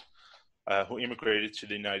Nielsen, who immigrated to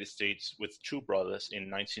the United States with two brothers in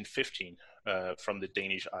 1915 from the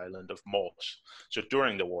Danish island of Mors. So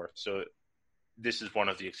during the war. So this is one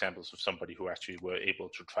of the examples of somebody who actually were able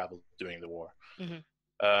to travel during the war. Mm-hmm.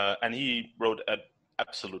 And he wrote an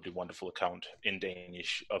absolutely wonderful account in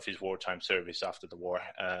Danish of his wartime service after the war.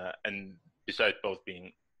 And besides both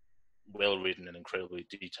being well-written and incredibly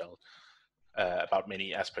detailed about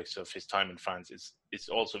many aspects of his time in France, it's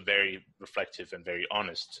also very reflective and very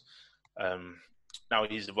honest. Now,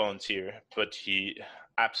 he's a volunteer, but he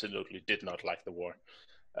absolutely did not like the war.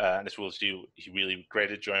 And as we'll see, he really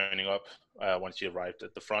regretted joining up once he arrived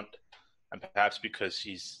at the front. And perhaps because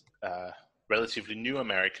he's relatively new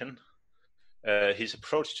American, his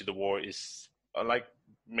approach to the war is, like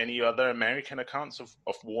many other American accounts of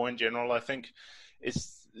war in general, I think,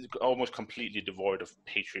 is almost completely devoid of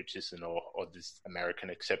patriotism or this American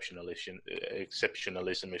exceptionalism,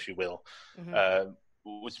 if you will. Mm-hmm.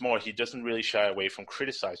 What's more, he doesn't really shy away from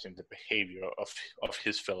criticizing the behavior of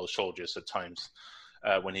his fellow soldiers at times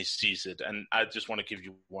when he sees it. And I just want to give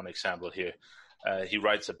you one example here. He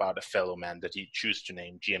writes about a fellow man that he chose to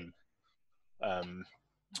name Jim.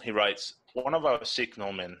 He writes, "One of our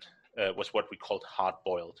signalmen was what we called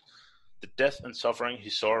hard-boiled. The death and suffering he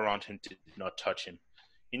saw around him did not touch him.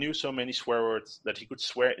 He knew so many swear words that he could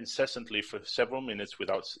swear incessantly for several minutes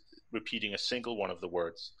without repeating a single one of the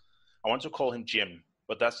words. I want to call him Jim,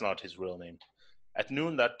 but that's not his real name. At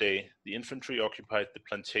noon that day, the infantry occupied the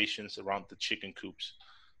plantations around the chicken coops.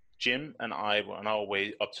 Jim and I were on our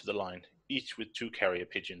way up to the line, each with 2 carrier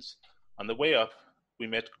pigeons. On the way up, we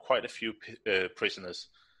met quite a few prisoners,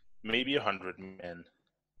 maybe 100 men.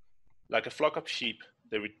 Like a flock of sheep,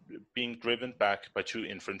 they were being driven back by 2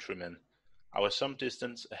 infantrymen. I was some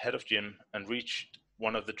distance ahead of Jim and reached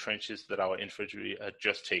one of the trenches that our infantry had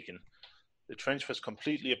just taken. The trench was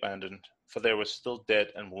completely abandoned, for there were still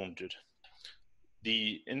dead and wounded.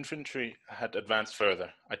 The infantry had advanced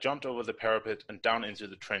further. I jumped over the parapet and down into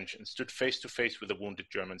the trench and stood face to face with a wounded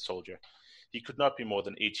German soldier. He could not be more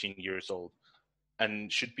than 18 years old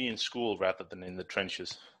and should be in school rather than in the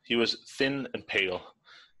trenches. He was thin and pale.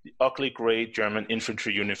 The ugly grey German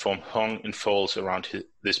infantry uniform hung in folds around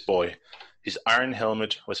this boy. His iron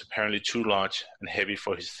helmet was apparently too large and heavy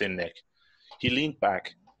for his thin neck. He leaned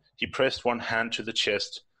back. He pressed one hand to the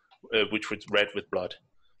chest, which was red with blood.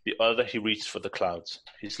 The other he reached for the clouds.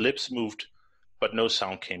 His lips moved, but no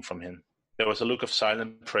sound came from him. There was a look of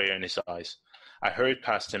silent prayer in his eyes. I hurried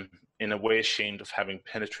past him, in a way ashamed of having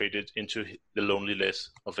penetrated into the loneliness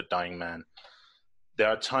of a dying man. There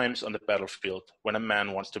are times on the battlefield when a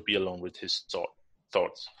man wants to be alone with his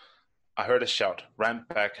thoughts. I heard a shout, ran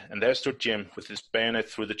back, and there stood Jim with his bayonet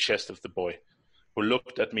through the chest of the boy, who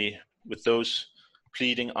looked at me with those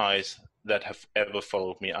pleading eyes that have ever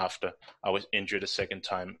followed me after I was injured a second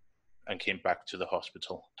time and came back to the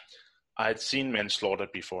hospital. I had seen men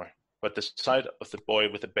slaughtered before, but the sight of the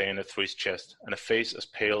boy with a bayonet through his chest and a face as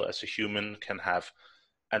pale as a human can have,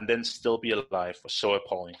 and then still be alive, was so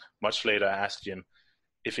appalling. Much later I asked Jim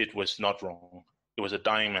if it was not wrong. It was a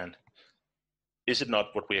dying man. Is it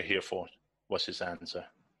not what we are here for? Was his answer.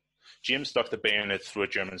 Jim stuck the bayonet through a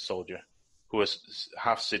German soldier, who was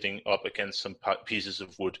half sitting up against some pieces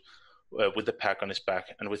of wood with the pack on his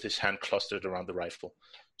back and with his hand clustered around the rifle.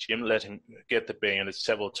 Jim let him get the bayonet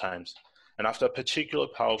several times, and after a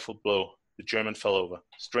particularly powerful blow, the German fell over.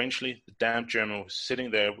 Strangely, the damned German was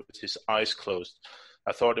sitting there with his eyes closed.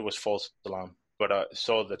 I thought it was false alarm, but I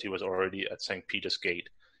saw that he was already at St. Peter's Gate,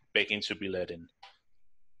 begging to be let in.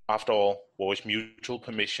 After all, war is mutual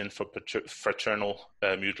permission for fraternal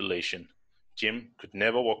mutilation. Jim could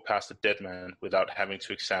never walk past a dead man without having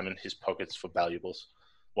to examine his pockets for valuables.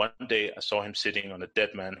 One day I saw him sitting on a dead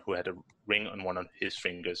man who had a ring on one of his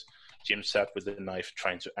fingers. Jim sat with a knife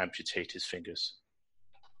trying to amputate his fingers.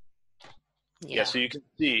 Yeah, so you can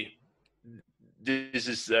see this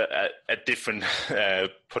is a different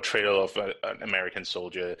portrayal of an American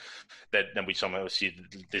soldier than we sometimes see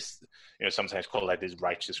this, sometimes called like this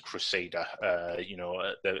righteous crusader,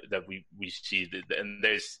 that we see, and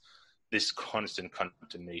there's this constant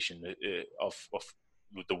condemnation of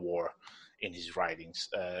the war in his writings.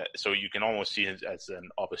 So you can almost see it as an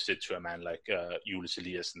opposite to a man like Jules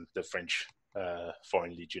Eliassen, the French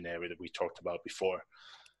foreign legionary that we talked about before.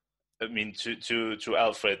 I mean, to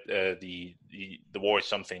Alfred, the war is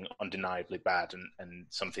something undeniably bad and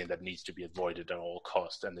something that needs to be avoided at all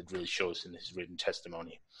costs, and it really shows in his written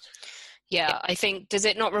testimony. Yeah, I think, does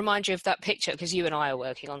it not remind you of that picture? Because you and I are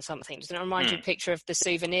working on something. Does it not remind you of a picture of the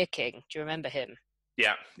Souvenir King? Do you remember him?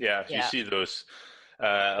 Yeah. You Yeah. see those,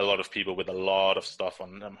 a lot of people with a lot of stuff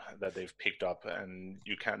on them that they've picked up, and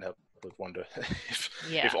you can't help but wonder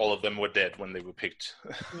if all of them were dead when they were picked.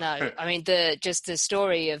 No, I mean, just the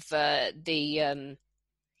story of the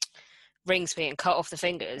rings being cut off the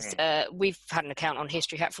fingers. We've had an account on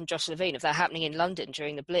History Hack from Josh Levine of that happening in London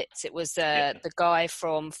during the Blitz. It was the guy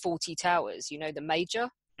from 40 Towers, the Major,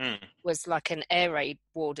 was like an air raid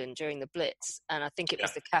warden during the Blitz, and I think it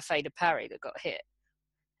was the Café de Paris that got hit.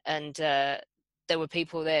 And there were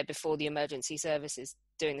people there before the emergency services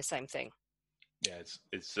doing the same thing. Yeah,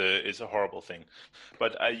 it's a horrible thing,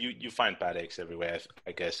 but you find bad eggs everywhere,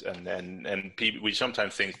 I guess, and people, we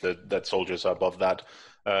sometimes think that soldiers are above that,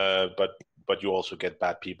 but you also get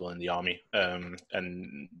bad people in the army,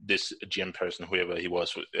 and this Jim person, whoever he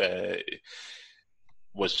was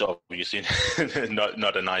obviously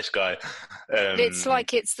not a nice guy. It's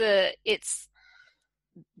like it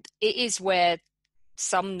is where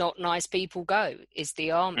some not nice people go, is the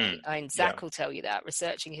army. I mean, Zach will tell you that,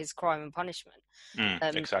 researching his Crime and Punishment.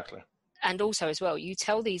 Exactly. And also as well, you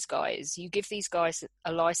tell these guys, you give these guys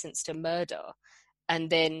a license to murder, and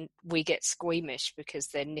then we get squeamish because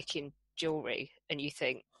they're nicking jewelry, and you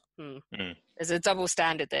think, there's a double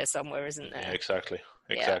standard there somewhere, isn't there? Yeah, exactly.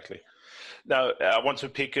 Now, I want to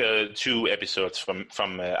pick 2 episodes from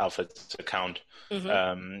Alfred's account.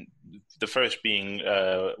 The first being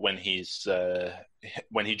when he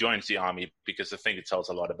joins the army, because I think it tells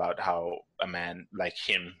a lot about how a man like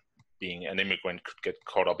him, being an immigrant, could get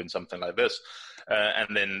caught up in something like this.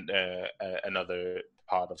 And then another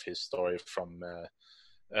part of his story from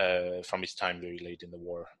his time very late in the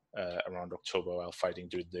war, around October, while fighting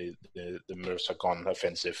during the Meuse-Argonne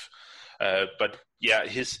offensive. But yeah,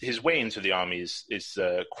 his way into the army is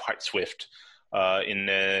quite swift. In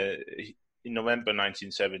November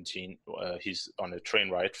 1917, he's on a train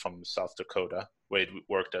ride from South Dakota, where he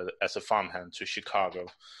worked as a farmhand, to Chicago.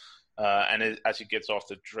 As he gets off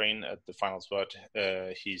the train at the final spot,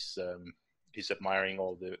 he's admiring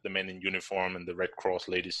all the men in uniform and the Red Cross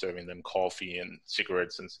ladies serving them coffee and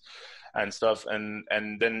cigarettes and stuff. And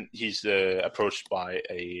then he's approached by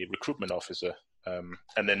a recruitment officer.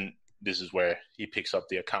 And then this is where he picks up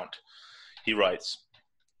the account. He writes,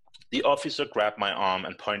 "The officer grabbed my arm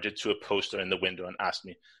and pointed to a poster in the window and asked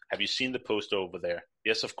me, 'Have you seen the poster over there?'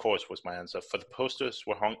 'Yes, of course,' was my answer, for the posters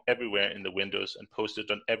were hung everywhere in the windows and posted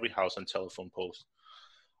on every house and telephone post.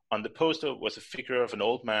 On the poster was a figure of an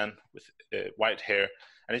old man with white hair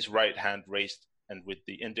and his right hand raised and with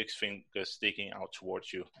the index finger sticking out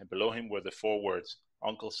towards you, and below him were the 4 words,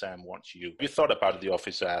 'Uncle Sam wants you.' You thought about it," the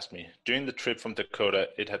officer asked me. During the trip from Dakota,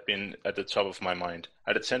 it had been at the top of my mind.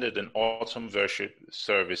 I'd attended an autumn worship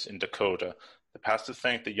service in Dakota. The pastor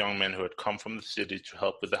thanked the young men who had come from the city to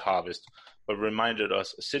help with the harvest, but reminded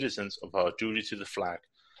us as citizens of our duty to the flag,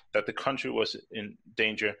 that the country was in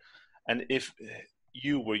danger, and if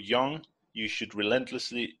you were young, you should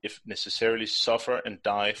relentlessly, if necessarily, suffer and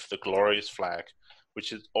die for the glorious flag, which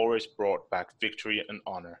has always brought back victory and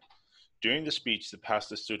honor. During the speech, the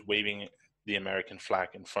pastor stood waving the American flag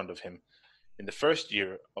in front of him. In the first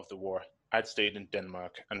year of the war, I'd stayed in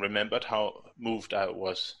Denmark and remembered how moved I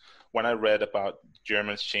was when I read about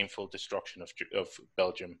Germans' shameful destruction of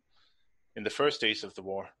Belgium. In the first days of the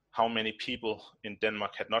war, how many people in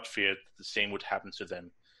Denmark had not feared that the same would happen to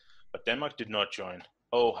them. But Denmark did not join.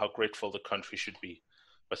 Oh, how grateful the country should be.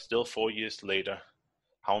 But still 4 years later,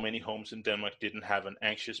 how many homes in Denmark didn't have an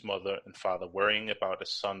anxious mother and father worrying about a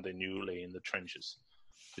son they knew lay in the trenches?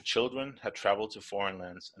 The children had traveled to foreign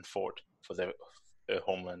lands and fought for their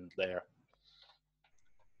homeland there.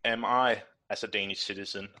 Am I, as a Danish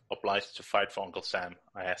citizen, obliged to fight for Uncle Sam?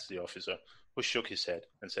 I asked the officer, who shook his head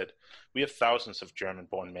and said, "We have thousands of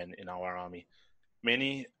German-born men in our army,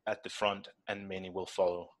 many at the front and many will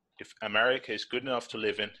follow. If America is good enough to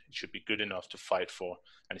live in, it should be good enough to fight for,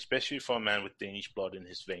 and especially for a man with Danish blood in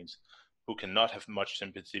his veins, who cannot have much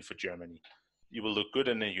sympathy for Germany. You will look good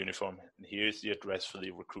in a uniform, and here is the address for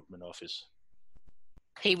the recruitment office."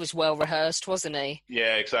 He was well rehearsed, wasn't he?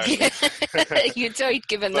 Yeah, exactly. He'd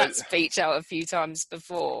given that speech out a few times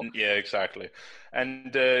before. Yeah, exactly.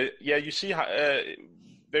 And you see how,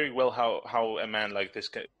 very well how a man like this,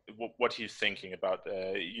 what he's thinking about.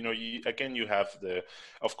 You have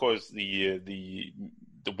of course, the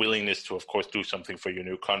willingness to, of course, do something for your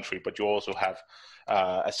new country, but you also have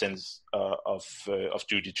a sense of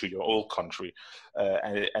duty to your old country,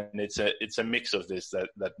 and it's a mix of this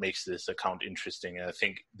that makes this account interesting. And I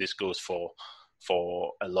think this goes for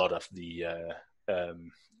a lot of the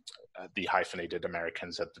the hyphenated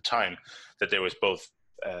Americans at the time, that there was both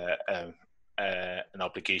an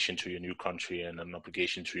obligation to your new country and an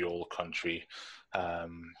obligation to your old country,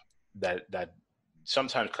 that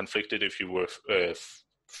sometimes conflicted if you were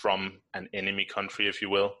from an enemy country, if you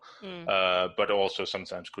will, but also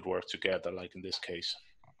sometimes could work together, like in this case.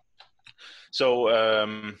 So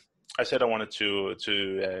I said I wanted to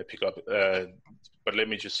pick up, but let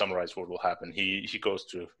me just summarize what will happen. He goes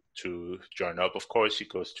to join up. Of course, he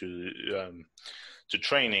goes to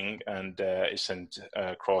training and is sent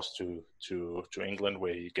across to England,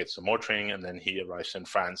 where he gets some more training, and then he arrives in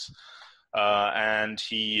France, and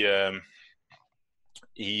he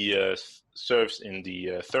serves in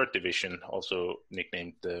the 3rd Division, also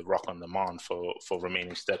nicknamed the Rock on the Marne, for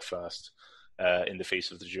remaining steadfast in the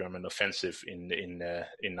face of the German offensive in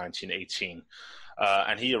 1918.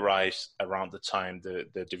 And he arrives around the time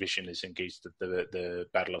the division is engaged at the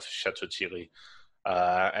Battle of Château-Thierry,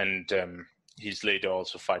 and he's later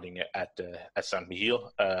also fighting at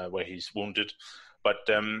Saint-Mihiel, where he's wounded. But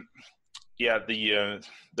the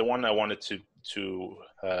one I wanted to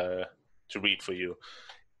read for you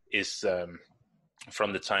is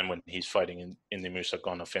from the time when he's fighting in the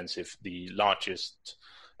Meuse-Argonne offensive, the largest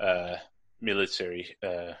military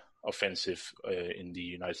offensive in the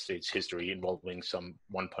United States history, involving some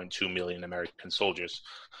 1.2 million American soldiers.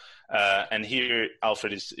 And here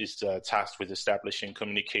Alfred is tasked with establishing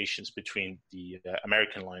communications between the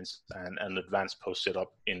American lines and an advanced post set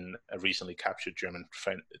up in a recently captured German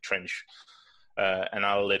trench. And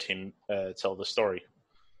I'll let him tell the story.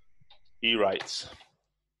 He writes,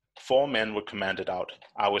 4 men were commanded out.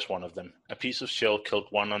 I was one of them. A piece of shell killed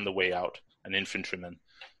one on the way out, an infantryman.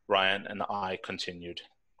 Ryan and I continued.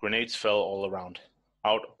 Grenades fell all around.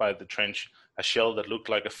 Out by the trench, a shell that looked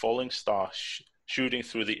like a falling star shooting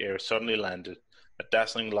through the air suddenly landed, a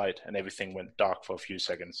dazzling light, and everything went dark for a few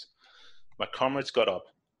seconds. My comrades got up,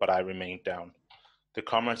 but I remained down. The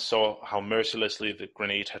comrades saw how mercilessly the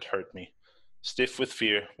grenade had hurt me. Stiff with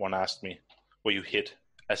fear, one asked me, "Were you hit?"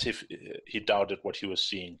 As if he doubted what he was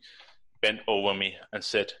seeing, bent over me and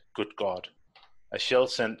said, "Good God." A shell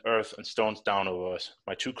sent earth and stones down over us.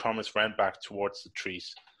 My 2 comrades ran back towards the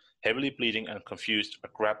trees. Heavily bleeding and confused, I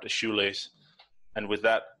grabbed a shoelace, and with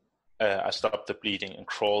that, I stopped the bleeding and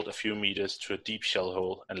crawled a few meters to a deep shell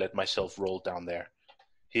hole and let myself roll down there.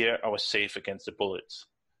 Here I was safe against the bullets.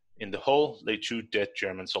 In the hole lay 2 dead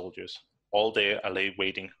German soldiers. All day I lay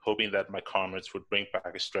waiting, hoping that my comrades would bring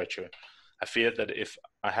back a stretcher. I feared that if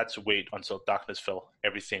I had to wait until darkness fell,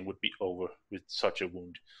 everything would be over with such a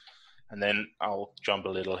wound. And then I'll jump a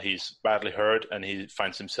little. He's badly hurt, and he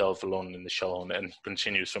finds himself alone in the shell hole, and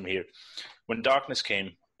continues from here. When darkness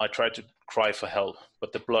came, I tried to cry for help,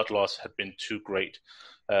 but the blood loss had been too great,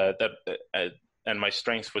 and my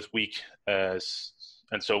strength was weak, and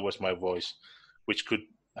so was my voice, which could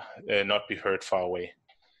not be heard far away.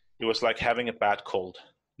 It was like having a bad cold.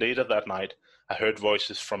 Later that night, I heard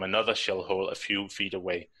voices from another shell hole a few feet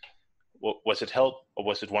away. Was it help, or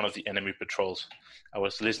was it one of the enemy patrols? I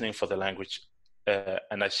was listening for the language,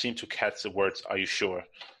 and I seemed to catch the words, "Are you sure?"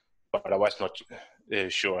 But I was not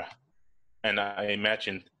sure. And I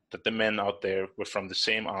imagined that the men out there were from the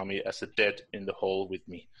same army as the dead in the hole with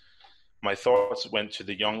me. My thoughts went to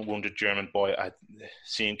the young wounded German boy I'd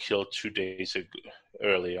seen killed 2 days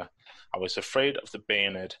earlier. I was afraid of the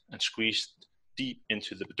bayonet and squeezed deep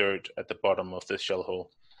into the dirt at the bottom of the shell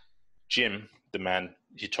hole. Jim, the man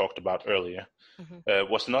he talked about earlier,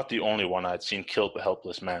 was not the only one I had seen kill a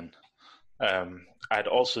helpless man. I had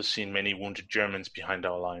also seen many wounded Germans behind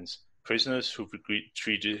our lines, prisoners who were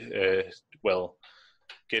treated well.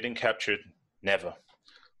 Getting captured, never.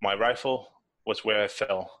 My rifle was where I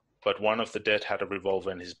fell, but one of the dead had a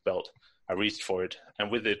revolver in his belt. I reached for it,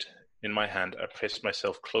 and with it in my hand, I pressed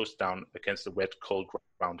myself close down against the wet, cold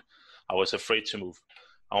ground. I was afraid to move.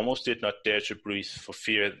 I almost did not dare to breathe for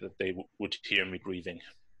fear that they would hear me breathing.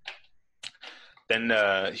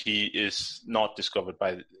 Then he is not discovered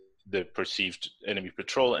by the perceived enemy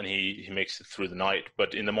patrol, and he makes it through the night.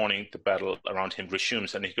 But in the morning, the battle around him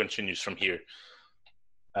resumes, and he continues from here.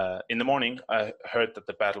 In the morning, I heard that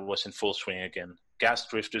the battle was in full swing again. Gas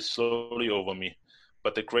drifted slowly over me,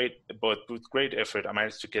 but with great effort, I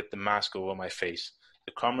managed to get the mask over my face.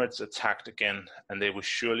 The comrades attacked again, and they would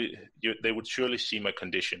surely see my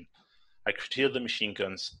condition. I could hear the machine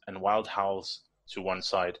guns and wild howls to one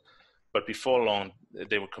side, but before long,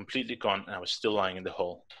 they were completely gone, and I was still lying in the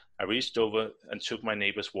hole. I reached over and took my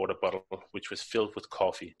neighbor's water bottle, which was filled with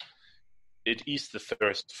coffee. It eased the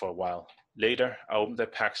thirst for a while. Later, I opened their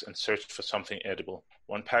packs and searched for something edible.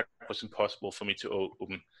 One pack was impossible for me to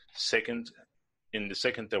open. In the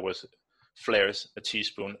second, there was flares, a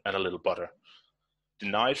teaspoon, and a little butter.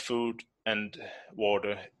 Denied food and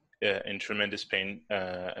water, in tremendous pain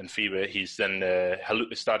and fever, he's then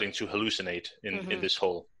starting to hallucinate in this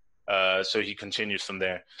hole. So he continues from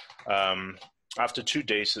there. After 2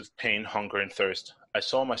 days of pain, hunger, and thirst, I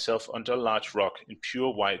saw myself under a large rock in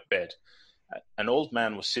pure white bed. An old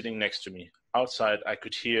man was sitting next to me. Outside, I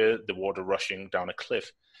could hear the water rushing down a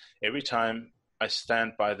cliff. Every time I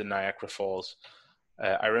stand by the Niagara Falls,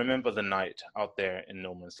 I remember the night out there in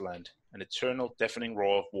no man's land, an eternal deafening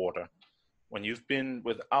roar of water. When you've been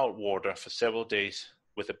without water for several days,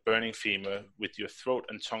 with a burning fever, with your throat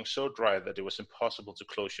and tongue so dry that it was impossible to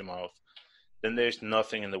close your mouth, then there's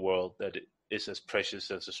nothing in the world that is as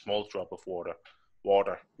precious as a small drop of water.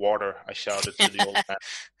 Water, water, I shouted to the old man,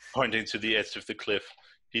 pointing to the edge of the cliff.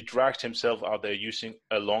 He dragged himself out there using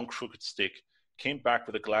a long crooked stick, came back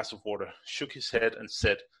with a glass of water, shook his head and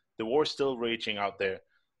said, "The war is still raging out there,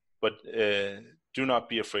 but do not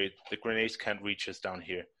be afraid. The grenades can't reach us down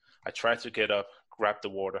here." I tried to get up, grabbed the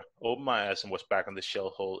water, opened my eyes and was back in the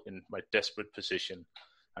shell hole in my desperate position.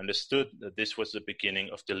 I understood that this was the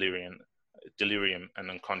beginning of delirium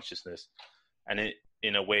and unconsciousness, and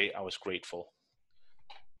in a way I was grateful.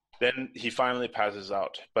 Then he finally passes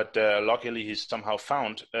out, but luckily he's somehow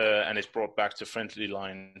found and is brought back to friendly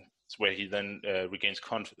lines, where he then regains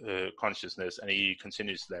consciousness, and he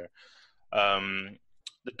continues there.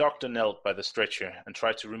 The doctor knelt by the stretcher and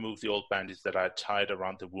tried to remove the old bandage that I had tied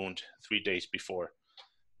around the wound 3 days before.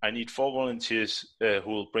 I need 4 volunteers who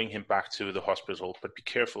will bring him back to the hospital, but be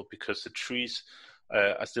careful because the trees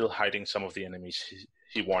are still hiding some of the enemies,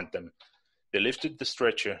 he warned them. They lifted the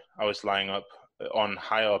stretcher I was lying up on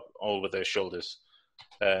high up over their shoulders.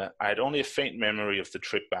 I had only a faint memory of the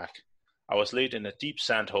trip back. I was laid in a deep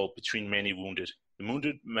sand hole between many wounded. The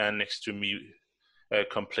wounded man next to me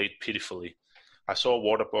complained pitifully. I saw a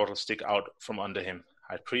water bottle stick out from under him.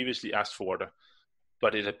 I had previously asked for water,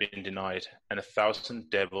 but it had been denied, and 1,000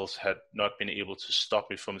 devils had not been able to stop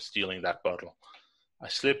me from stealing that bottle. I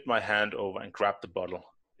slipped my hand over and grabbed the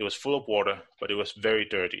bottle. It was full of water, but it was very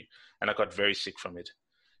dirty, and I got very sick from it.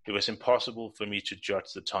 It was impossible for me to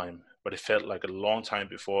judge the time, but it felt like a long time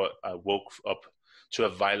before I woke up to a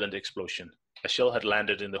violent explosion. A shell had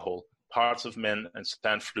landed in the hole. Parts of men and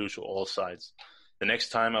sand flew to all sides. The next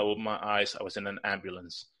time I opened my eyes, I was in an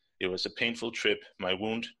ambulance. It was a painful trip. My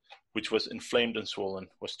wound, which was inflamed and swollen,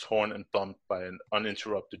 was torn and bumped by an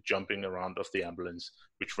uninterrupted jumping around of the ambulance,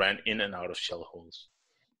 which ran in and out of shell holes.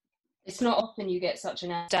 It's not often you get such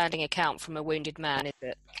an outstanding account from a wounded man, is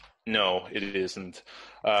it? No, it isn't.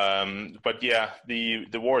 But yeah, the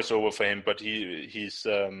war is over for him. But he's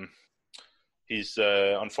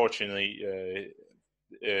unfortunately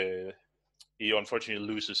he unfortunately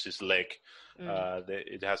loses his leg.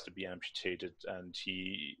 It has to be amputated, and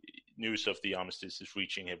news of the armistice is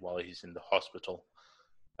reaching him while he's in the hospital.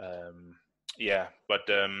 But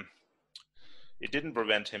it didn't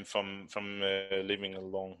prevent him from living a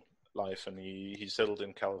long life, and he settled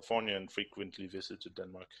in California and frequently visited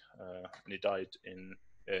Denmark. And he died in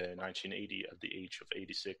 1980 at the age of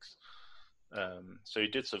 86. So he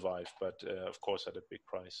did survive, but of course at a big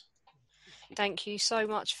price. Thank you so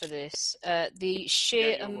much for this. The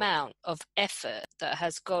sheer amount of effort that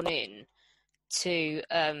has gone in to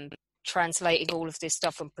translating all of this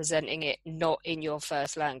stuff and presenting it not in your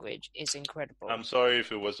first language is incredible. I'm sorry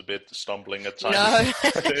if it was a bit stumbling at times. No,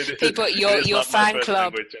 people, your fan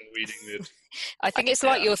club. And reading it. I think it's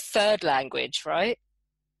like your third language, right?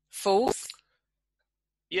 Fourth?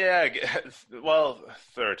 Yeah, well,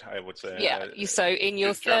 third, I would say. Yeah, so in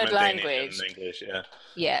your third German, language, Danish, and English, yeah.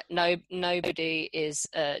 Yeah, nobody is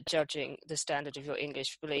judging the standard of your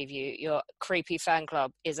English, believe you. Your creepy fan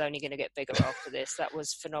club is only going to get bigger after this. That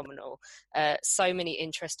was phenomenal. So many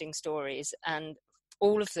interesting stories, and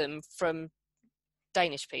all of them from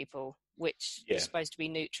Danish people, which is supposed to be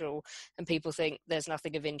neutral, and people think there's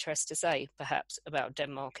nothing of interest to say, perhaps, about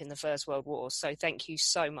Denmark in the First World War. So thank you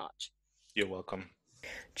so much. You're welcome.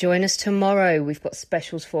 Join us tomorrow. We've got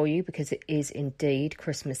specials for you because it is indeed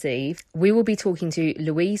Christmas Eve. We will be talking to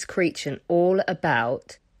Louise Creechan all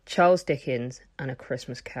about Charles Dickens and A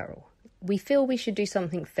Christmas Carol. We feel we should do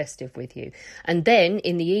something festive with you. And then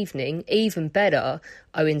in the evening, even better,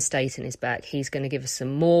 Owen Staten is back. He's going to give us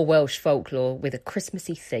some more Welsh folklore with a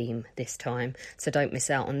Christmassy theme this time. So don't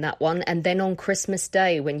miss out on that one. And then on Christmas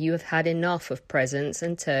Day, when you have had enough of presents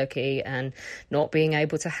and turkey and not being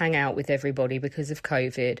able to hang out with everybody because of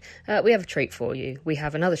COVID, we have a treat for you. We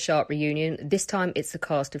have another Sharp reunion. This time it's the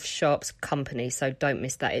cast of Sharp's Company, so don't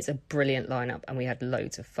miss that. It's a brilliant lineup and we had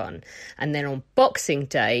loads of fun. And then on Boxing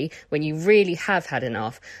Day, when you you really have had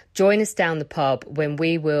enough, join us down the pub when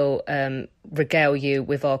we will regale you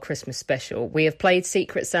with our Christmas special. We have played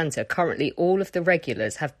Secret Santa. Currently, all of the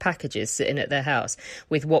regulars have packages sitting at their house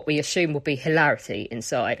with what we assume will be hilarity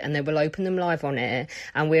inside, and they will open them live on air.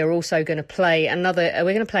 And we are also going to play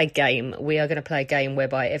we're going to play a game. We are going to play a game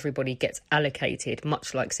whereby everybody gets allocated,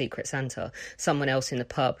 much like Secret Santa, someone else in the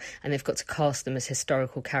pub, and they've got to cast them as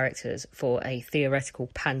historical characters for a theoretical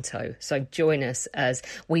panto. So join us as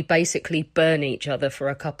we basically burn each other for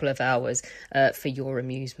a couple of hours for your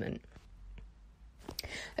amusement.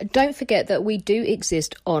 Don't forget that we do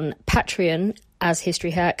exist on Patreon as History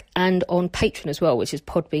Hack and on Patreon as well, which is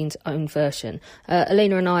Podbean's own version.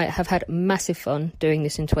 Alina and I have had massive fun doing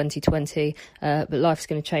this in 2020, but life's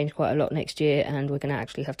going to change quite a lot next year and we're going to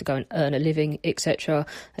actually have to go and earn a living, etc.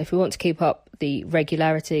 If we want to keep up the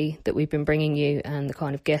regularity that we've been bringing you and the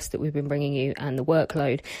kind of guests that we've been bringing you and the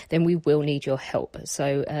workload, then we will need your help.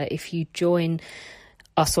 So if you join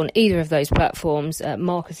us on either of those platforms,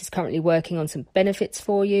 Marcus is currently working on some benefits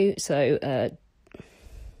for you, so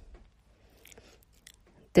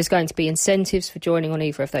there's going to be incentives for joining on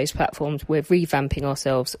either of those platforms. We're revamping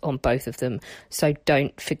ourselves on both of them, so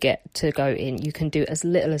don't forget to go in. You can do as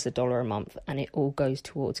little as $1 a month, and it all goes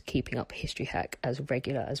towards keeping up History Hack as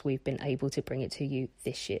regular as we've been able to bring it to you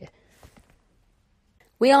this year.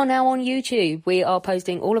 We are now on YouTube. We are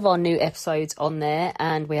posting all of our new episodes on there,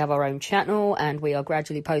 and we have our own channel, and we are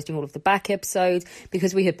gradually posting all of the back episodes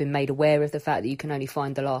because we have been made aware of the fact that you can only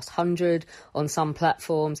find the last 100 on some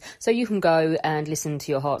platforms. So you can go and listen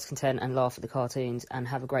to your heart's content and laugh at the cartoons and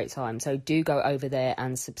have a great time. So do go over there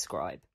and subscribe.